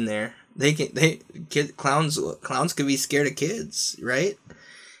kids in there. Clowns could be scared of kids, right?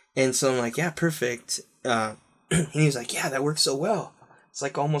 And so I'm like, yeah, perfect. And he was like, yeah, that works so well. It's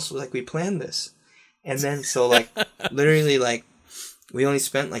like almost like we planned this. And then so like literally like we only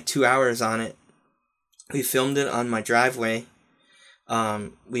spent like 2 hours on it. We filmed it on my driveway.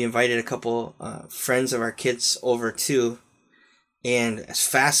 We invited a couple friends of our kids over too. And as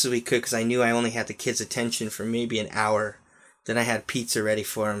fast as we could, because I knew I only had the kids' attention for maybe an hour. Then I had pizza ready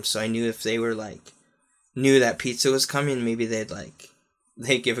for them, so I knew if they were like knew that pizza was coming, maybe they'd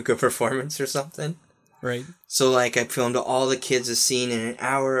give a good performance or something. Right. So like I filmed all the kids a scene in an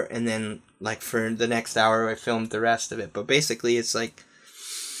hour, and then like for the next hour I filmed the rest of it. But basically it's like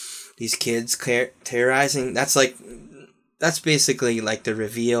these kids terrorizing. That's basically like the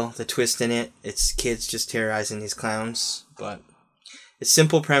reveal, the twist in it. It's kids just terrorizing these clowns, but it's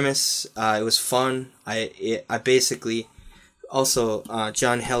simple premise. It was fun. I basically. Also,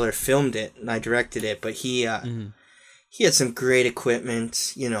 John Heller filmed it, and I directed it, but he had some great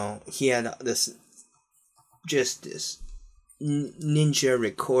equipment. You know, he had this ninja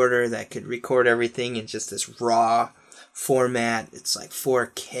recorder that could record everything in just this raw format. It's like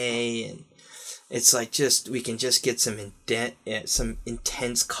 4K, and it's like we can just get some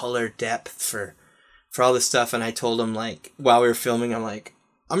intense color depth for all this stuff. And I told him, like, while we were filming, I'm like,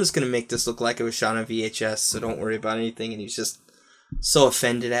 I'm just going to make this look like it was shot on VHS, so don't worry about anything. And he was just so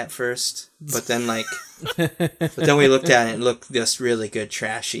offended at first. But then, like, we looked at it and it looked just really good,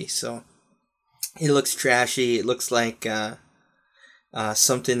 trashy. So it looks trashy. It looks like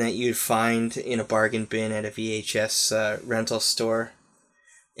something that you'd find in a bargain bin at a VHS rental store.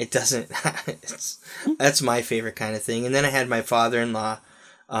 It doesn't... that's my favorite kind of thing. And then I had my father-in-law,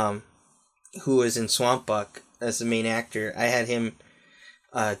 who was in Swamp Buck as the main actor. I had him...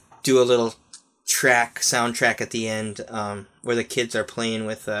 do a little soundtrack at the end where the kids are playing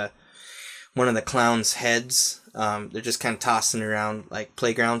with one of the clowns' heads. They're just kind of tossing around like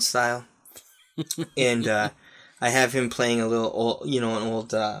playground style. And I have him playing a little an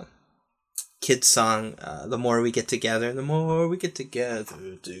old kids song, The More We Get Together. The more we get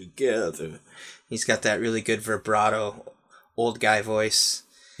together. He's got that really good vibrato old guy voice.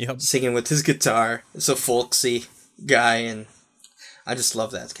 Yep. Singing with his guitar. It's a folksy guy, and I just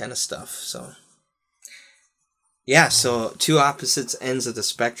love that kind of stuff. So, yeah, so two opposite ends of the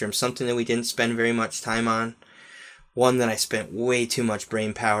spectrum. Something that we didn't spend very much time on. One that I spent way too much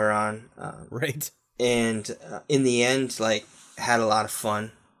brain power on. Right. And in the end, like, had a lot of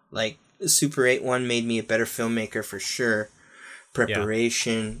fun. Like, the Super 8 one made me a better filmmaker for sure.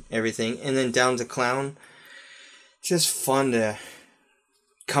 Preparation, everything. And then down to Clown. Just fun to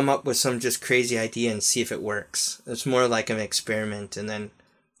come up with some just crazy idea and see if it works. It's more like an experiment, and then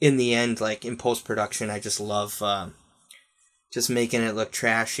in the end, like in post-production, I just love just making it look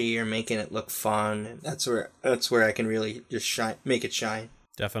trashy or making it look fun. That's where I can really just make it shine.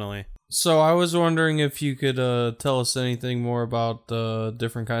 Definitely. So I was wondering if you could tell us anything more about the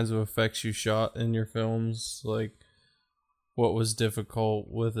different kinds of effects you shot in your films, like what was difficult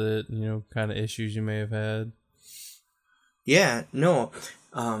with it, kind of issues you may have had. Yeah, no.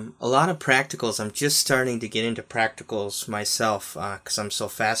 A lot of practicals. I'm just starting to get into practicals myself because I'm so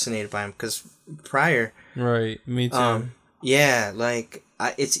fascinated by them. Because prior... Right, me too. Yeah, like,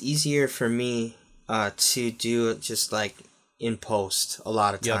 it's easier for me to do it just, like, in post a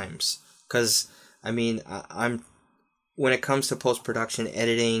lot of times. Because, I mean, when it comes to post-production,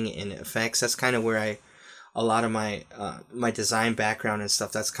 editing, and effects, that's kind of where a lot of my my design background and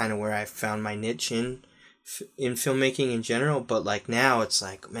stuff, that's kind of where I found my niche in filmmaking in general. But like now it's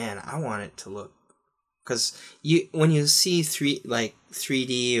like, man, I want it to look, because when you see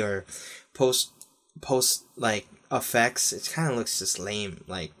 3D or post like effects, it kind of looks just lame.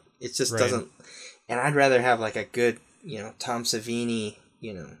 Like it just doesn't. And I'd rather have like a good Tom Savini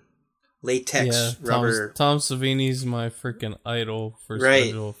latex rubber. Tom Savini's my freaking idol for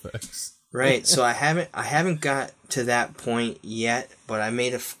special effects. Right. So I haven't got to that point yet, but I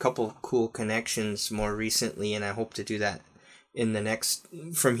made a couple cool connections more recently, and I hope to do that in the next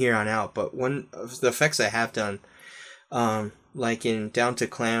from here on out. But one of the effects I have done, like in Down to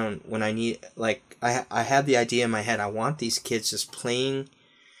Clown, when I need, like, I had the idea in my head, I want these kids just playing.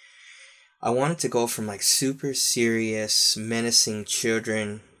 I want it to go from like super serious, menacing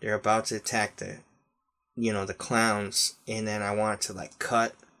children. They're about to attack the clowns, and then I want it to like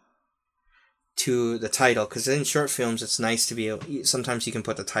cut to the title, because in short films it's nice to be able, sometimes you can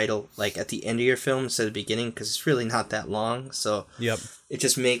put the title like at the end of your film instead of the beginning, because it's really not that long, so it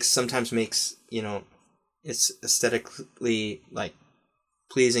just sometimes makes it's aesthetically like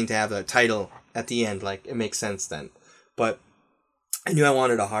pleasing to have the title at the end, like it makes sense then. But I knew I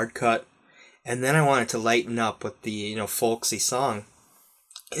wanted a hard cut, and then I wanted to lighten up with the folksy song,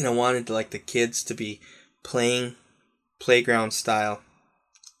 and I wanted like the kids to be playing playground style.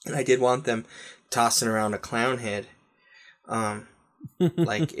 And I did want them tossing around a clown head.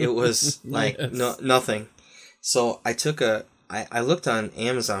 Like it was like nothing. So I took I looked on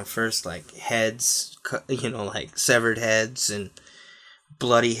Amazon first, like heads, like severed heads and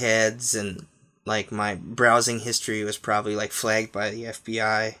bloody heads, and like my browsing history was probably like flagged by the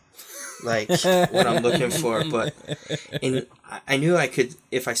FBI, like what I'm looking for. But I knew I could,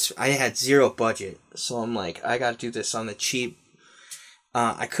 if I had zero budget, so I'm like, I got to do this on the cheap.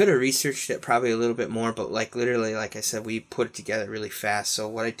 I could have researched it probably a little bit more, but like literally, like I said, we put it together really fast. So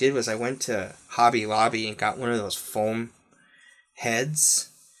what I did was I went to Hobby Lobby and got one of those foam heads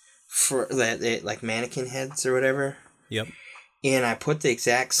for that, like mannequin heads or whatever. Yep. And I put the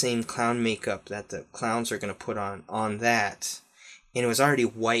exact same clown makeup that the clowns are going to put on that. And it was already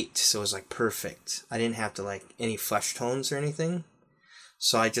white, so it was like perfect. I didn't have to like any flesh tones or anything.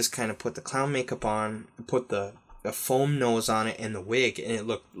 So I just kind of put the clown makeup on, put the foam nose on it and the wig, and it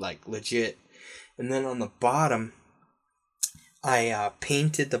looked like legit. And then on the bottom, I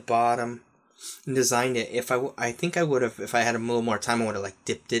painted the bottom and designed it. I think I would have, if I had a little more time, I would have like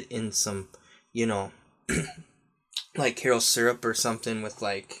dipped it in some, like Carol syrup or something with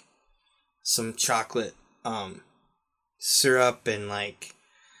like some chocolate syrup, and like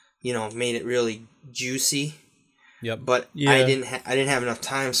made it really juicy. Yep. But yeah. I didn't have enough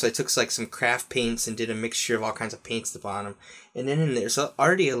time, so I took like some craft paints and did a mixture of all kinds of paints at the bottom. And then there's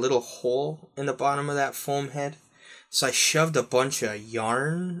already a little hole in the bottom of that foam head, so I shoved a bunch of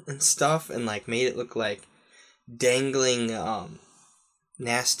yarn and stuff and like made it look like dangling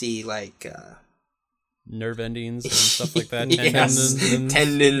nasty like nerve endings and stuff like that.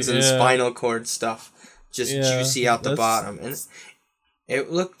 Tendons and spinal cord stuff, just juicy out the bottom, and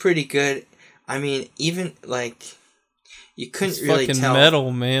it looked pretty good. I mean, even like you couldn't really fucking tell.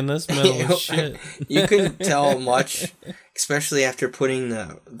 Metal, man. That's metal as shit. You couldn't tell much, especially after putting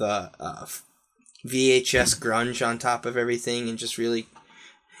the VHS grunge on top of everything, and just really,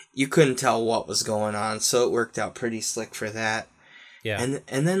 you couldn't tell what was going on. So it worked out pretty slick for that. Yeah.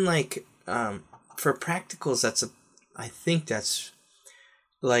 And then like for practicals, I think that's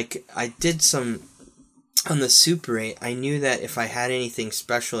like I did some on the Super 8. I knew that if I had anything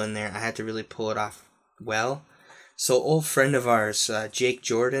special in there, I had to really pull it off well. So old friend of ours, Jake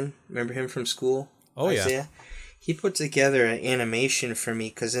Jordan, remember him from school? Oh, Isaiah? yeah. He put together an animation for me,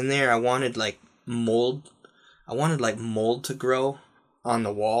 because in there I wanted like mold to grow on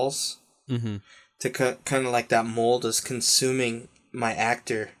the walls. Mm-hmm. To kind of like that mold is consuming my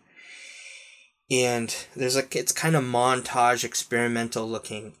actor. And there's it's kind of montage experimental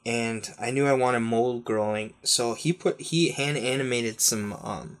looking, and I knew I wanted mold growing, so he hand animated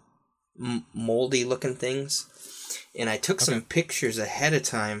some moldy looking things, and I took some pictures ahead of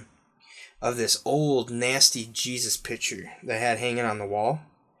time of this old nasty Jesus picture that I had hanging on the wall.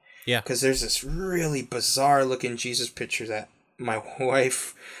 Yeah. Because there's this really bizarre looking Jesus picture that my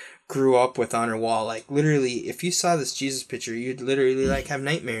wife grew up with on her wall. Like literally, if you saw this Jesus picture, you'd literally like have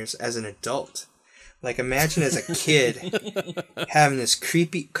nightmares as an adult. Like, imagine as a kid having this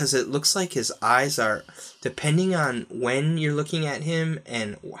creepy, because it looks like his eyes are, depending on when you're looking at him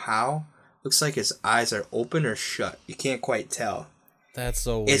and how, looks like his eyes are open or shut. You can't quite tell. That's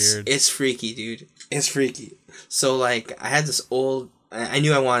so weird. It's freaky, dude. It's freaky. So, like, I had this I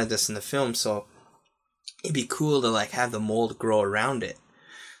knew I wanted this in the film, so it'd be cool to, like, have the mold grow around it.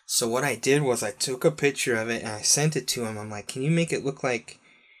 So what I did was I took a picture of it and I sent it to him. I'm like, can you make it look like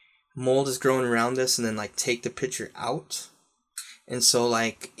mold is growing around this, and then like take the picture out? And so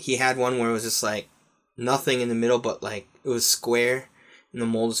like he had one where it was just like nothing in the middle, but like it was square and the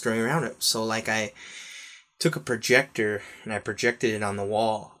mold is growing around it. So like I took a projector and I projected it on the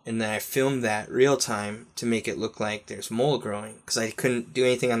wall, and then I filmed that real time to make it look like there's mold growing, because I couldn't do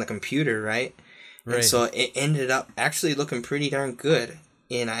anything on the computer, right? And so it ended up actually looking pretty darn good.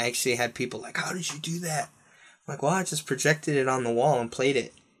 And I actually had people like, how did you do that? I'm like, well, I just projected it on the wall and played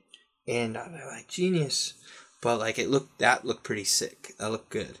it. And they're like, genius. But like that looked pretty sick. That looked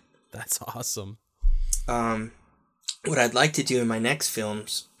good. That's awesome. What I'd like to do in my next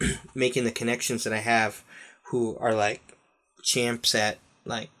films, making the connections that I have who are like champs at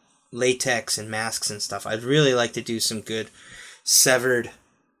like latex and masks and stuff. I'd really like to do some good severed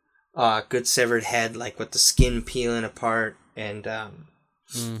head, like with the skin peeling apart, and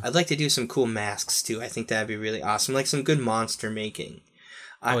I'd like to do some cool masks too. I think that'd be really awesome, like some good monster making.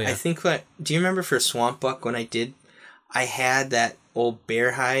 I think do you remember for Swamp Buck when I had that old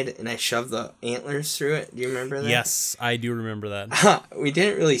bear hide and I shoved the antlers through it? Do you remember that? Yes, I do remember that. We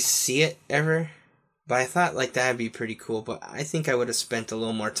didn't really see it ever, but I thought like that'd be pretty cool. But I think I would have spent a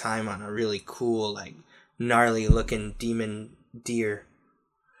little more time on a really cool, like gnarly looking demon deer.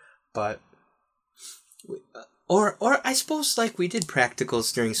 But or I suppose like we did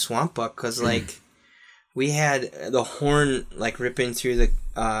practicals during Swamp Buck, because like we had the horn like ripping through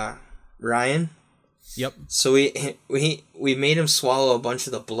the Ryan. Yep. So we made him swallow a bunch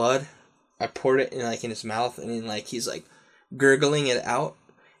of the blood. I poured it in his mouth, and then like he's like gurgling it out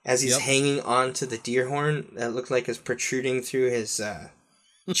as he's hanging onto the deer horn that looked like it's protruding through his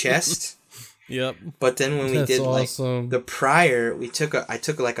chest. Yep. But then when we did awesome. Like the prior, I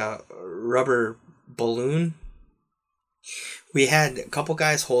took like a rubber balloon. We had a couple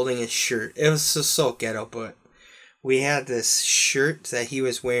guys holding his shirt. It was so ghetto, but we had this shirt that he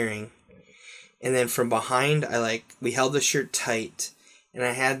was wearing, and then from behind, we held the shirt tight, and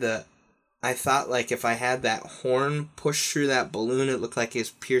I thought like if I had that horn pushed through that balloon, it looked like it was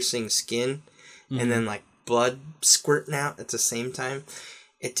piercing skin, and then like blood squirting out at the same time.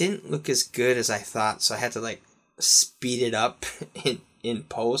 It didn't look as good as I thought, so I had to like speed it up in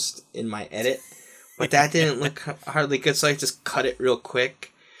post in my edit. But that didn't look hardly good, so I just cut it real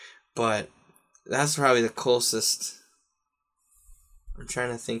quick. But that's probably the closest. I'm trying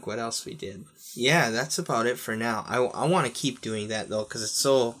to think what else we did. Yeah, that's about it for now. I want to keep doing that though, because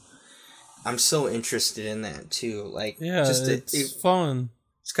I'm so interested in that too. Like, yeah, it's fun.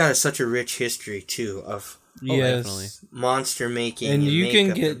 It's got such a rich history too of definitely monster making, and you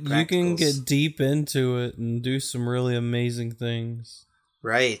can get deep into it and do some really amazing things.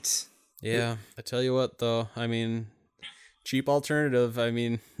 Right. Yeah, I tell you what though, I mean, cheap alternative. I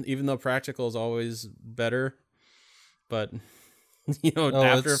mean, even though practical is always better, but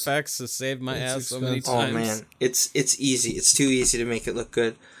After Effects has saved my ass so many times. Oh man, it's easy. It's too easy to make it look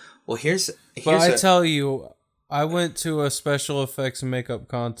good. Well, tell you, I went to a special effects makeup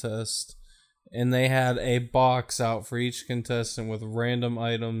contest, and they had a box out for each contestant with random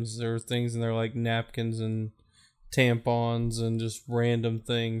items. There were things in there like napkins and tampons and just random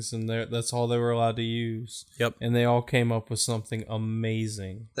things, and that's all they were allowed to use. Yep. And they all came up with something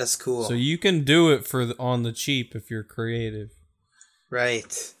amazing. That's cool. So you can do it on the cheap if you're creative.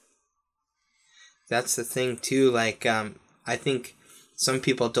 Right. That's the thing too. Like, I think some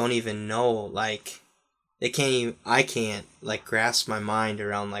people don't even know. Like, I can't like grasp my mind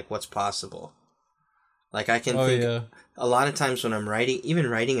around like what's possible. Like I can think a lot of times when I'm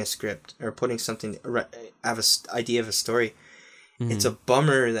writing a script or putting something, I have an idea of a story. Mm-hmm. It's a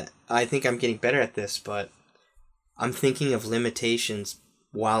bummer that I think I'm getting better at this, but I'm thinking of limitations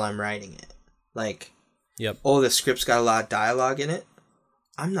while I'm writing it. Like, the script's got a lot of dialogue in it.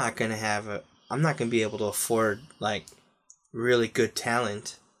 I'm not gonna be able to afford like really good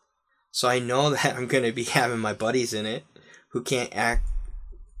talent. So I know that I'm gonna be having my buddies in it who can't act,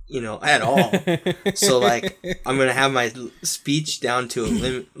 at all. So like I'm gonna have my speech down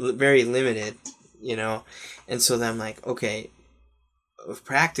to very limited, and so then I'm like, okay, with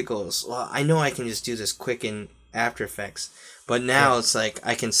practicals, well, I know I can just do this quick in After Effects, but now it's like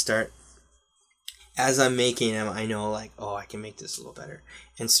I can start. As I'm making them, I know like, I can make this a little better.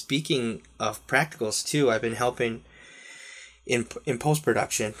 And speaking of practicals too, I've been helping in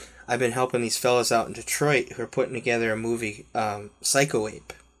post-production. I've been helping these fellas out in Detroit who are putting together a movie, Psycho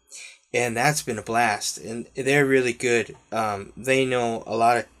Ape. And that's been a blast. And they're really good. They know a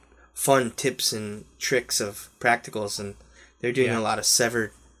lot of fun tips and tricks of practicals, and they're doing a lot of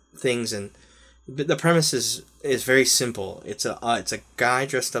severed things. And the premise is very simple. It's a guy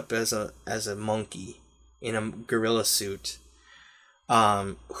dressed up as a monkey in a gorilla suit,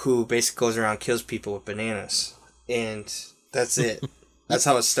 who basically goes around and kills people with bananas, and that's it. That's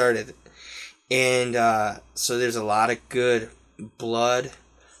how it started. And so there's a lot of good blood,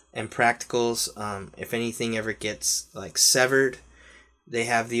 and practicals. If anything ever gets like severed, they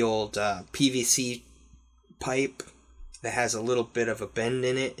have the old PVC pipe that has a little bit of a bend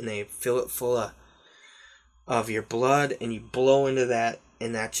in it, and they fill it full of your blood, and you blow into that,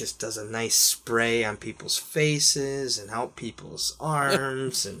 and that just does a nice spray on people's faces and out people's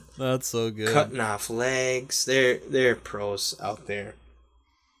arms and That's so good. cutting off legs. They're pros out there.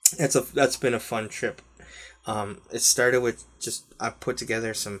 That's been a fun trip. It started with just I put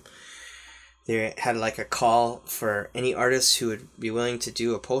together some. They had like a call for any artists who would be willing to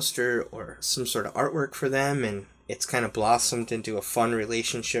do a poster or some sort of artwork for them, and it's kind of blossomed into a fun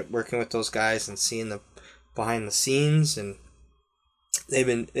relationship working with those guys and seeing the behind the scenes, and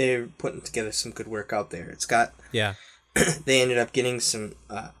they're putting together some good work out there. It's got they ended up getting some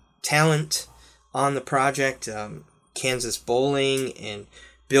talent on the project. Kansas Bowling and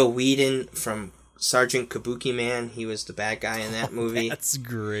Bill Whedon from Sergeant Kabuki Man. He was the bad guy in that movie. That's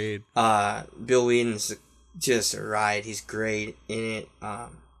great. Bill Whedon's just a ride. He's great in it.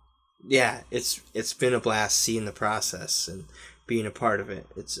 It's been a blast seeing the process and being a part of it.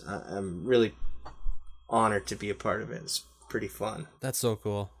 I'm really honored to be a part of it. It's pretty fun. That's so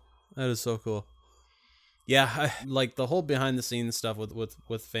cool. That is so cool. Yeah, like the whole behind the scenes stuff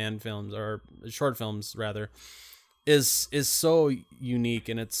with fan films or short films rather is so unique,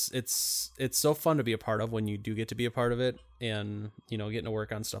 and it's so fun to be a part of when you do get to be a part of it, and getting to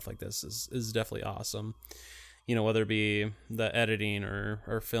work on stuff like this is definitely awesome. Whether it be the editing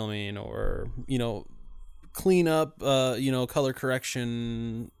or filming or clean up, color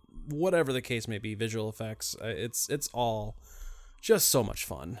correction, whatever the case may be, visual effects, it's all just so much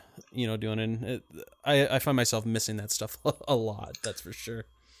fun, doing it. I find myself missing that stuff a lot, that's for sure.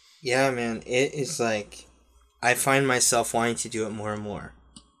 Yeah, man, it is like I find myself wanting to do it more and more.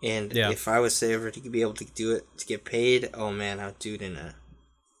 And if I was ever to be able to do it to get paid, oh man, I'd do it in a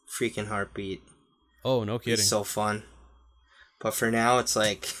freaking heartbeat. Oh, no kidding. It's so fun. But for now, it's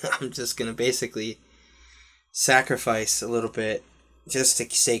like I'm just going to basically sacrifice a little bit just to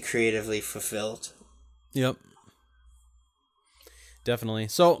stay creatively fulfilled. Yep. Definitely.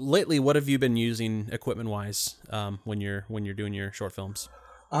 So lately, what have you been using equipment-wise when you're doing your short films?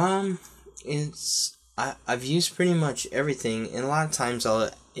 I've used pretty much everything, and a lot of times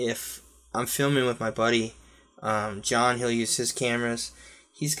if I'm filming with my buddy John, he'll use his cameras.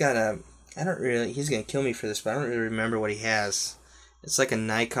 He's got he's gonna kill me for this, but I don't really remember what he has. It's like a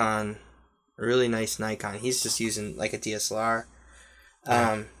Nikon, a really nice Nikon. He's just using like a DSLR.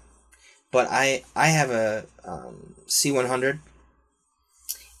 But I have a C100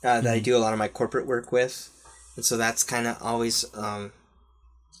 that I do a lot of my corporate work with, and so that's kind of always on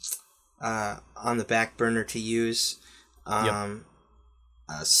the back burner to use. A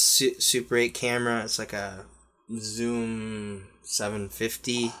Super 8 camera. It's like a Zoom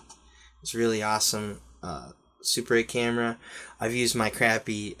 750. It's really awesome. Super 8 camera. I've used my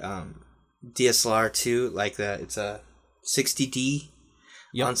crappy DSLR too, like it's a 60D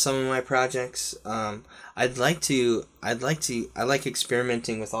on some of my projects. I like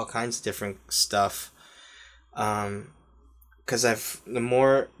experimenting with all kinds of different stuff. Because the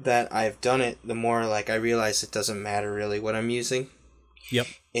more that I've done it, the more like I realize it doesn't matter really what I'm using. Yep.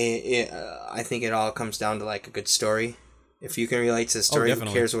 I think it all comes down to like a good story. If you can relate to the story, who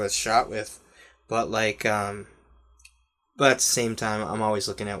cares what it's shot with? But like, but at the same time, I'm always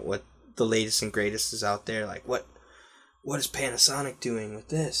looking at what the latest and greatest is out there. Like what is Panasonic doing with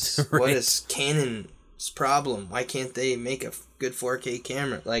this? Right. What is Canon's problem? Why can't they make a good 4K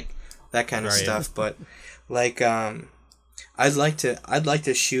camera? Like that kind of stuff. But like, I'd like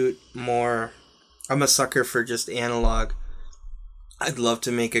to shoot more. I'm a sucker for just analog. I'd love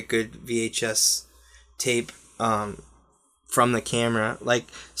to make a good VHS tape from the camera. Like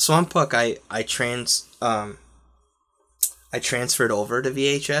Swamppuck, I transferred over to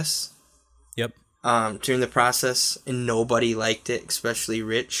VHS. Yep. During the process, and nobody liked it, especially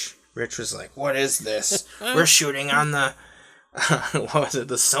Rich. Rich was like, "What is this? We're shooting on the what was it?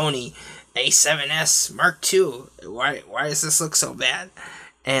 The Sony A7S Mark II. Why does this look so bad?"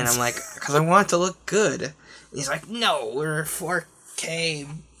 And I'm like, "Because I want it to look good." And he's like, "No, we're 4K,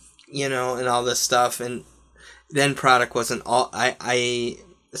 and all this stuff." And then product wasn't all. I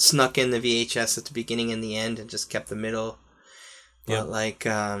snuck in the VHS at the beginning and the end and just kept the middle. But like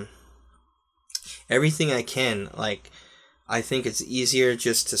everything I can, like I think it's easier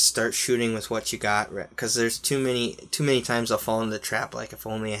just to start shooting with what you got, because there's too many times I'll fall into the trap. Like if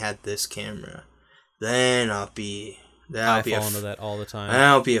only I had this camera, then I fall into that all the time.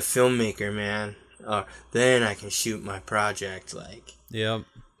 I'll be a filmmaker, man. Then I can shoot my project. Like, yep.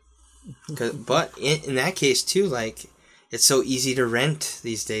 But in that case too, like it's so easy to rent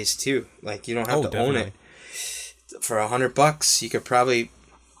these days too. Like you don't have to own definitely. it. For $100, you could probably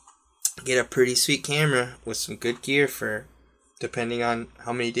get a pretty sweet camera with some good gear for, depending on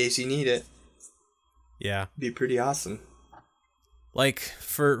how many days you need it. Yeah. Be pretty awesome. Like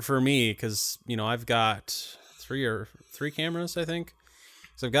for me, because I've got three cameras, I think.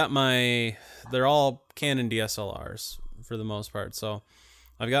 So I've got they're all Canon DSLRs for the most part. So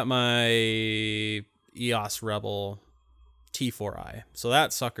I've got my EOS Rebel T4i. So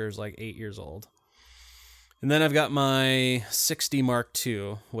that sucker's like 8 years old. And then I've got my 6D Mark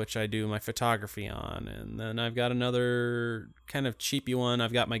II, which I do my photography on. And then I've got another kind of cheapy one.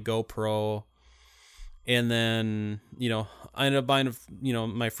 I've got my GoPro. And then, I ended up buying,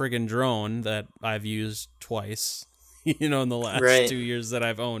 my friggin' drone that I've used twice, in the last 2 years that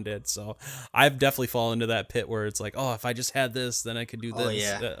I've owned it. So I've definitely fallen into that pit where it's like, oh, if I just had this, then I could do this. Oh,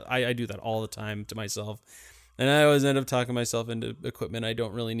 yeah. I do that all the time to myself. And I always end up talking myself into equipment I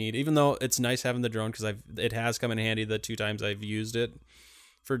don't really need, even though it's nice having the drone because it has come in handy the 2 times I've used it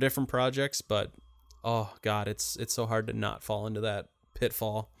for different projects. But, oh, God, it's so hard to not fall into that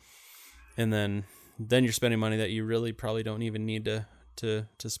pitfall. And then you're spending money that you really probably don't even need to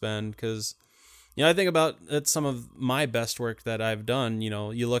spend because, I think about some of my best work that I've done.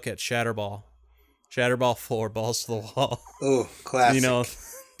 You look at Shatterball 4, Balls to the Wall. Oh, classic.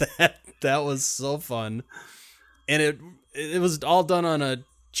 That was so fun. And it was all done on a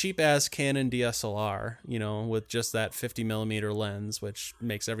cheap-ass Canon DSLR, with just that 50mm lens, which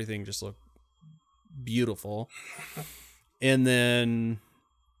makes everything just look beautiful. And then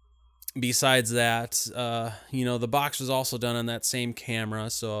besides that, the box was also done on that same camera,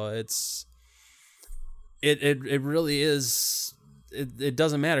 so it really is. It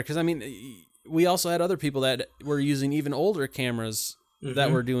doesn't matter because we also had other people that were using even older cameras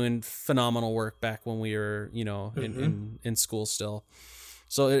that were doing phenomenal work back when we were, in school still.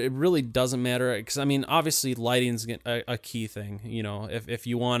 So it really doesn't matter because obviously lighting's a key thing. If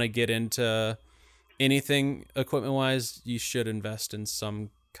you want to get into anything equipment wise, you should invest in some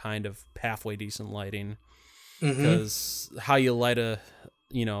kind of halfway decent lighting because how you light a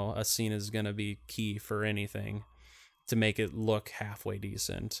scene is going to be key for anything to make it look halfway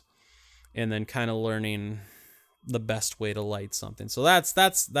decent, and then kind of learning the best way to light something. So that's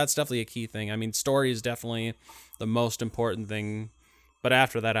definitely a key thing. Story is definitely the most important thing, but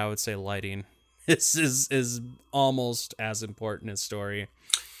after that I would say lighting is almost as important as story.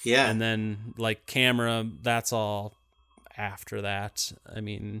 Yeah. And then like camera, that's all after that.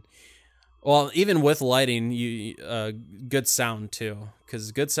 Well, even with lighting, you good sound too,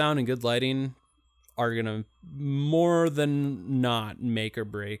 because good sound and good lighting are gonna more than not make or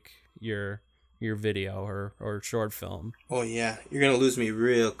break your video or short film. Oh yeah, you're gonna lose me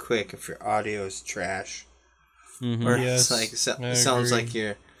real quick if your audio is trash. Or yes, sounds like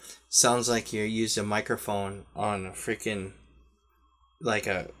you used a microphone on a freaking like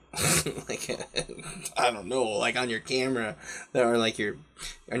a I don't know, like on your camera or like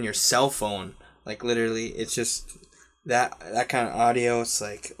on your cell phone. Like literally, it's just that kind of audio. It's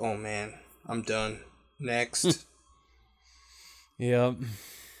like, oh man, I'm done. Next. Yep.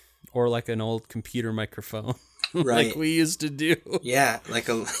 Or like an old computer microphone, right? Like we used to do. Yeah, like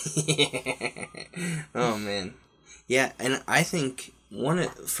a. Oh man, yeah, and I think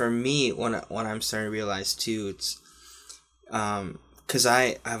for me, when I'm starting to realize too, it's because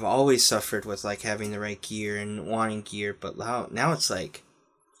I've always suffered with like having the right gear and wanting gear, but now it's like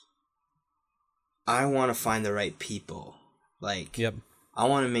I want to find the right people. Like, yep, I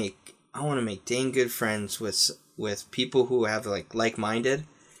want to make dang good friends with people who have like-minded.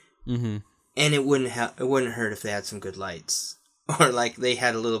 Mm-hmm. And it wouldn't hurt if they had some good lights, or like they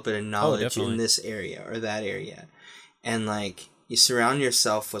had a little bit of knowledge in this area or that area, and like you surround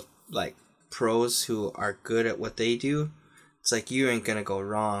yourself with like pros who are good at what they do. It's like you ain't gonna go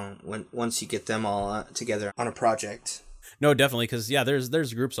wrong once you get them all together on a project. No, definitely, because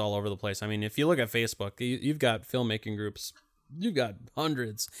there's groups all over the place. If you look at Facebook, you've got filmmaking groups. You've got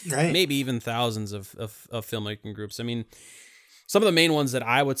hundreds, right? Maybe even thousands of filmmaking groups. Some of the main ones that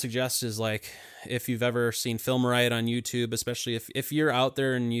I would suggest is like if you've ever seen Film Riot on YouTube, especially if you're out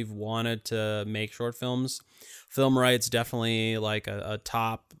there and you've wanted to make short films, Film Riot's definitely like a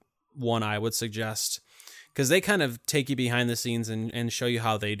top one I would suggest, because they kind of take you behind the scenes and show you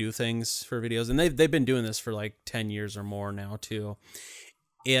how they do things for videos. And they've been doing this for like 10 years or more now too.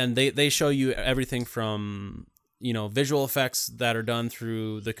 And they show you everything from, visual effects that are done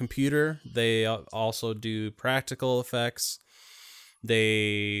through the computer. They also do practical effects.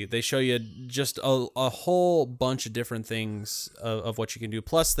 They show you just a whole bunch of different things of what you can do.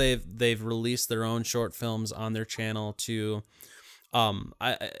 Plus they've released their own short films on their channel too.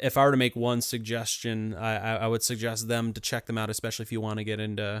 If I were to make one suggestion, I would suggest them to check them out, especially if you want to get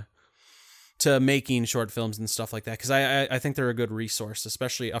into making short films and stuff like that, because I think they're a good resource,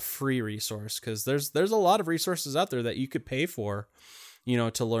 especially a free resource, because there's a lot of resources out there that you could pay for,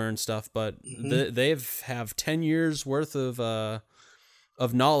 to learn stuff, but they've have 10 years worth of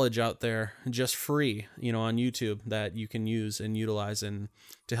knowledge out there just free, on YouTube that you can use and utilize and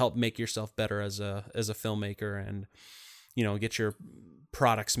to help make yourself better as a filmmaker and, get your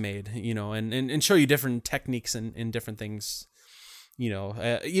products made, and show you different techniques and different things,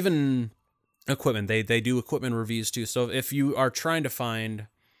 even equipment. They do equipment reviews too. So if you are trying to find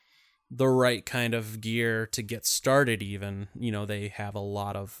the right kind of gear to get started, even, they have a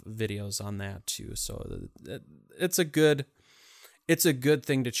lot of videos on that too. So it's a good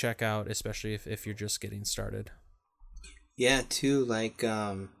thing to check out, especially if you're just getting started. Yeah, too, like,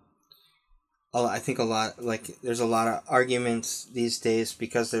 I think there's a lot of arguments these days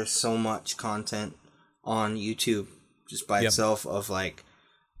because there's so much content on YouTube just by itself of, like,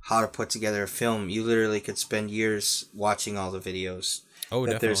 how to put together a film. You literally could spend years watching all the videos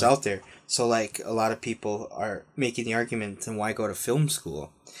that there's out there. So, like, a lot of people are making the argument, then why go to film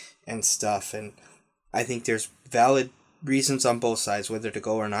school and stuff? And I think there's valid reasons on both sides whether to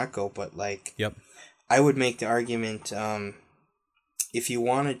go or not go, but, like, I would make the argument, if you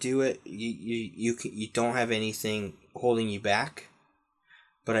want to do it, you don't have anything holding you back.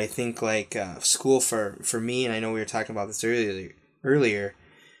 But I think, like, school for me, and I know we were talking about this earlier,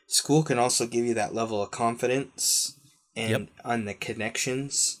 school can also give you that level of confidence and on the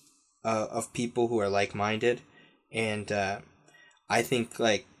connections of people who are like-minded. And I think,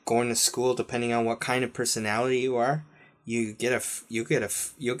 like, going to school, depending on what kind of personality you are, you'll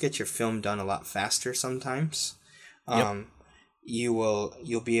get your film done a lot faster sometimes.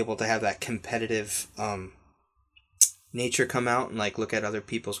 You'll be able to have that competitive nature come out and, like, look at other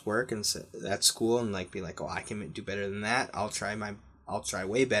people's work and at school and, like, be like, oh, I can do better than that. I'll try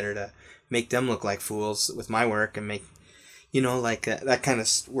way better to make them look like fools with my work and make, like, that kind of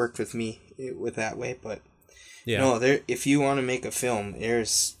worked with me with that way. But if you want to make a film, there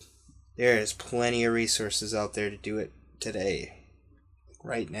is plenty of resources out there to do it today,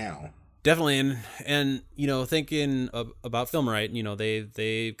 right now. Definitely, and thinking about Film Right,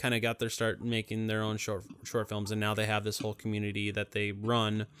 they kind of got their start making their own short films, and now they have this whole community that they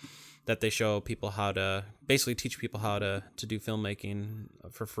run, that they show people how to basically teach people how to do filmmaking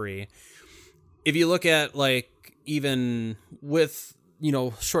for free. If you look at, like, even with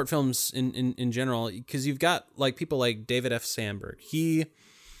short films in general, because you've got, like, people like David F. Sandberg. He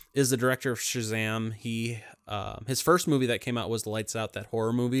is the director of Shazam. He his first movie that came out was Lights Out, that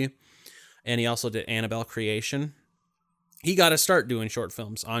horror movie. And he also did Annabelle Creation. He got to start doing short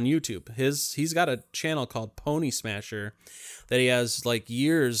films on YouTube. He's got a channel called Pony Smasher that he has, like,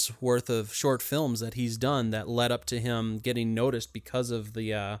 years worth of short films that he's done that led up to him getting noticed because of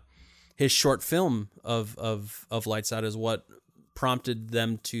the his short film of Lights Out is what prompted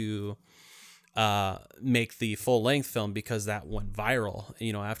them to make the full length film, because that went viral,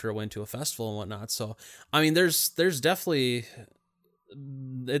 after it went to a festival and whatnot. So, I mean, there's definitely,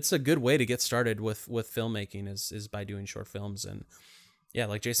 it's a good way to get started with filmmaking is by doing short films. And yeah,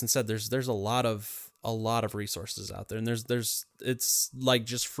 like Jason said, there's a lot of resources out there, and it's like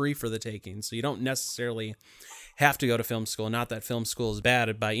just free for the taking. So you don't necessarily have to go to film school. Not that film school is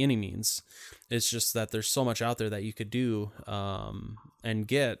bad by any means. It's just that there's so much out there that you could do and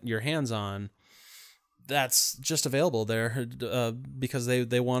get your hands on that's just available there because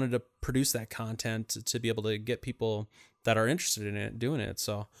they wanted to produce that content to be able to get people that are interested in it doing it.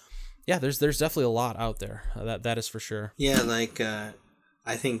 So yeah, there's definitely a lot out there. That is for sure. Yeah, like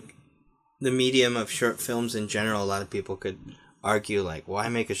I think the medium of short films in general, a lot of people could argue, like, why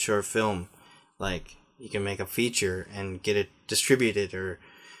make a short film? Like, you can make a feature and get it distributed, or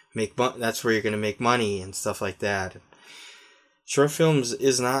that's where you're going to make money and stuff like that. Short films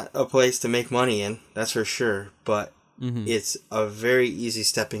is not a place to make money in, that's for sure, but it's a very easy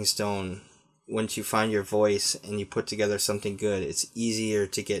stepping stone. Once you find your voice and you put together something good, it's easier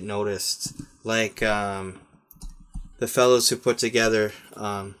to get noticed. Like the fellows who put together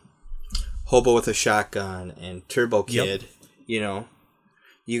Hobo with a Shotgun and Turbo Kid,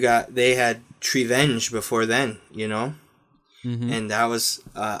 they had Treevenge before then, and that was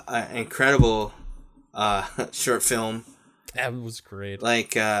an incredible short film. That was great.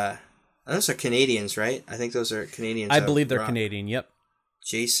 Like those are Canadians, right? I think those are Canadians. I believe they're Canadian. Yep.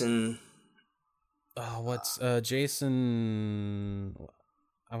 Jason. What's Jason?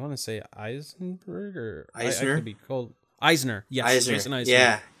 I want to say Eisenberg or Eisner? I could be called Eisner. Yes, Eisner. Jason Eisner.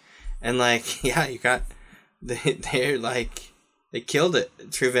 Yeah, and like, yeah, you got they're like they killed it.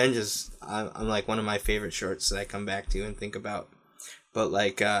 True Revenge is I'm like one of my favorite shorts that I come back to and think about. But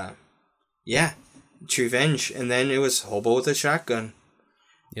like, yeah, True Revenge, and then it was Hobo with a Shotgun.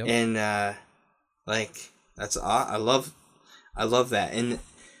 Yep. And like I love that, and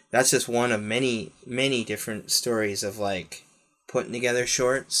that's just one of many different stories of like putting together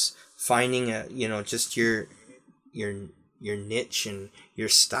shorts, finding just your niche and your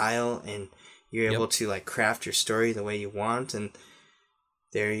style, and you're able to like craft your story the way you want, and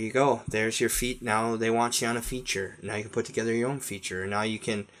there you go. There's your feat. Now they want you on a feature. Now you can put together your own feature. Now you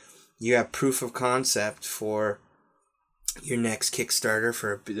have proof of concept for your next Kickstarter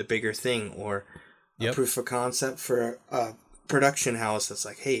for the bigger thing, or a proof of concept for a production house that's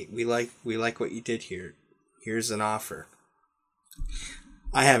like, hey, we like what you did here. Here's an offer.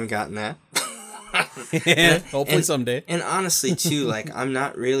 I haven't gotten that. Hopefully someday. And honestly, too, like, I'm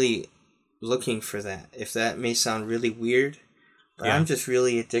not really looking for that. If that may sound really weird, but I'm just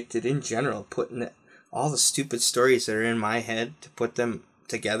really addicted in general, putting all the stupid stories that are in my head to put them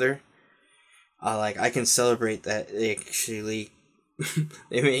together. Like, I can celebrate that they actually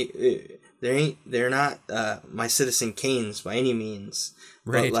they're not my Citizen Kanes by any means,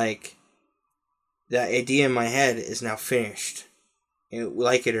 right? But like, that idea in my head is now finished. And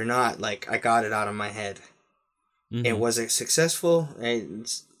like it or not, like, I got it out of my head. Mm-hmm. And was it successful? And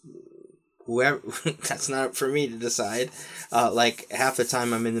whoever, that's not for me to decide. Like, half the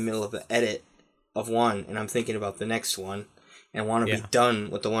time I'm in the middle of the edit of one, and I'm thinking about the next one, and want to be done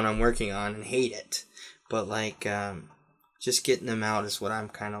with the one I'm working on and hate it. But like, just getting them out is what I'm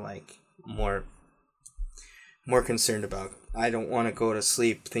kind of like more concerned about. I don't want to go to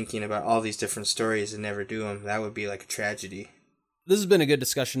sleep thinking about all these different stories and never do them. That would be like a tragedy. This has been a good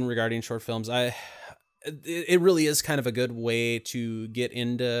discussion regarding short films. It really is kind of a good way to get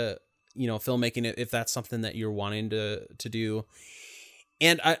into, filmmaking if that's something that you're wanting to do.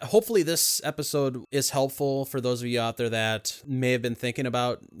 And hopefully this episode is helpful for those of you out there that may have been thinking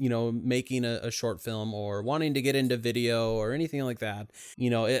about, making a short film or wanting to get into video or anything like that.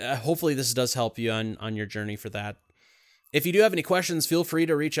 Hopefully this does help you on your journey for that. If you do have any questions, feel free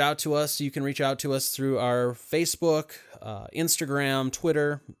to reach out to us. You can reach out to us through our Facebook, Instagram,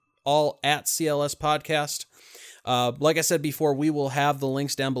 Twitter, all at CLS Podcast. Like I said before, we will have the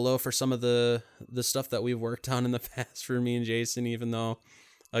links down below for some of the stuff that we've worked on in the past for me and Jason, even though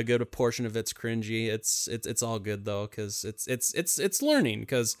a good portion of it's cringy. It's all good though, because it's learning,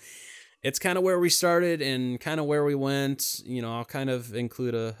 because it's kind of where we started and kind of where we went. I'll kind of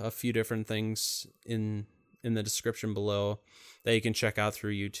include a few different things in the description below that you can check out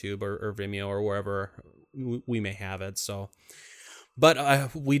through YouTube or Vimeo or wherever we may have it. So,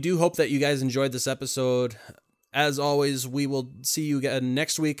 but we do hope that you guys enjoyed this episode. As always, we will see you again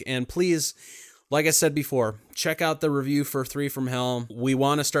next week. And please, like I said before, check out the review for 3 from Hell. We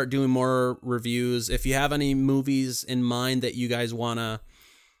want to start doing more reviews. If you have any movies in mind that you guys want to,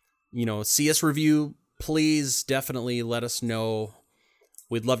 see us review, please definitely let us know.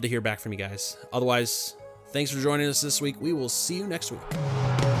 We'd love to hear back from you guys. Otherwise, thanks for joining us this week. We will see you next week.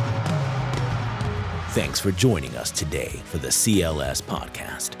 Thanks for joining us today for the CLS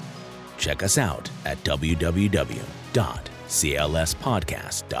Podcast. Check us out at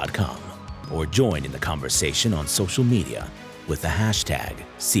www.clspodcast.com or join in the conversation on social media with the hashtag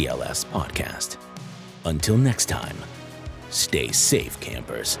CLS Podcast. Until next time, stay safe,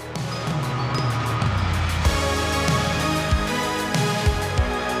 campers.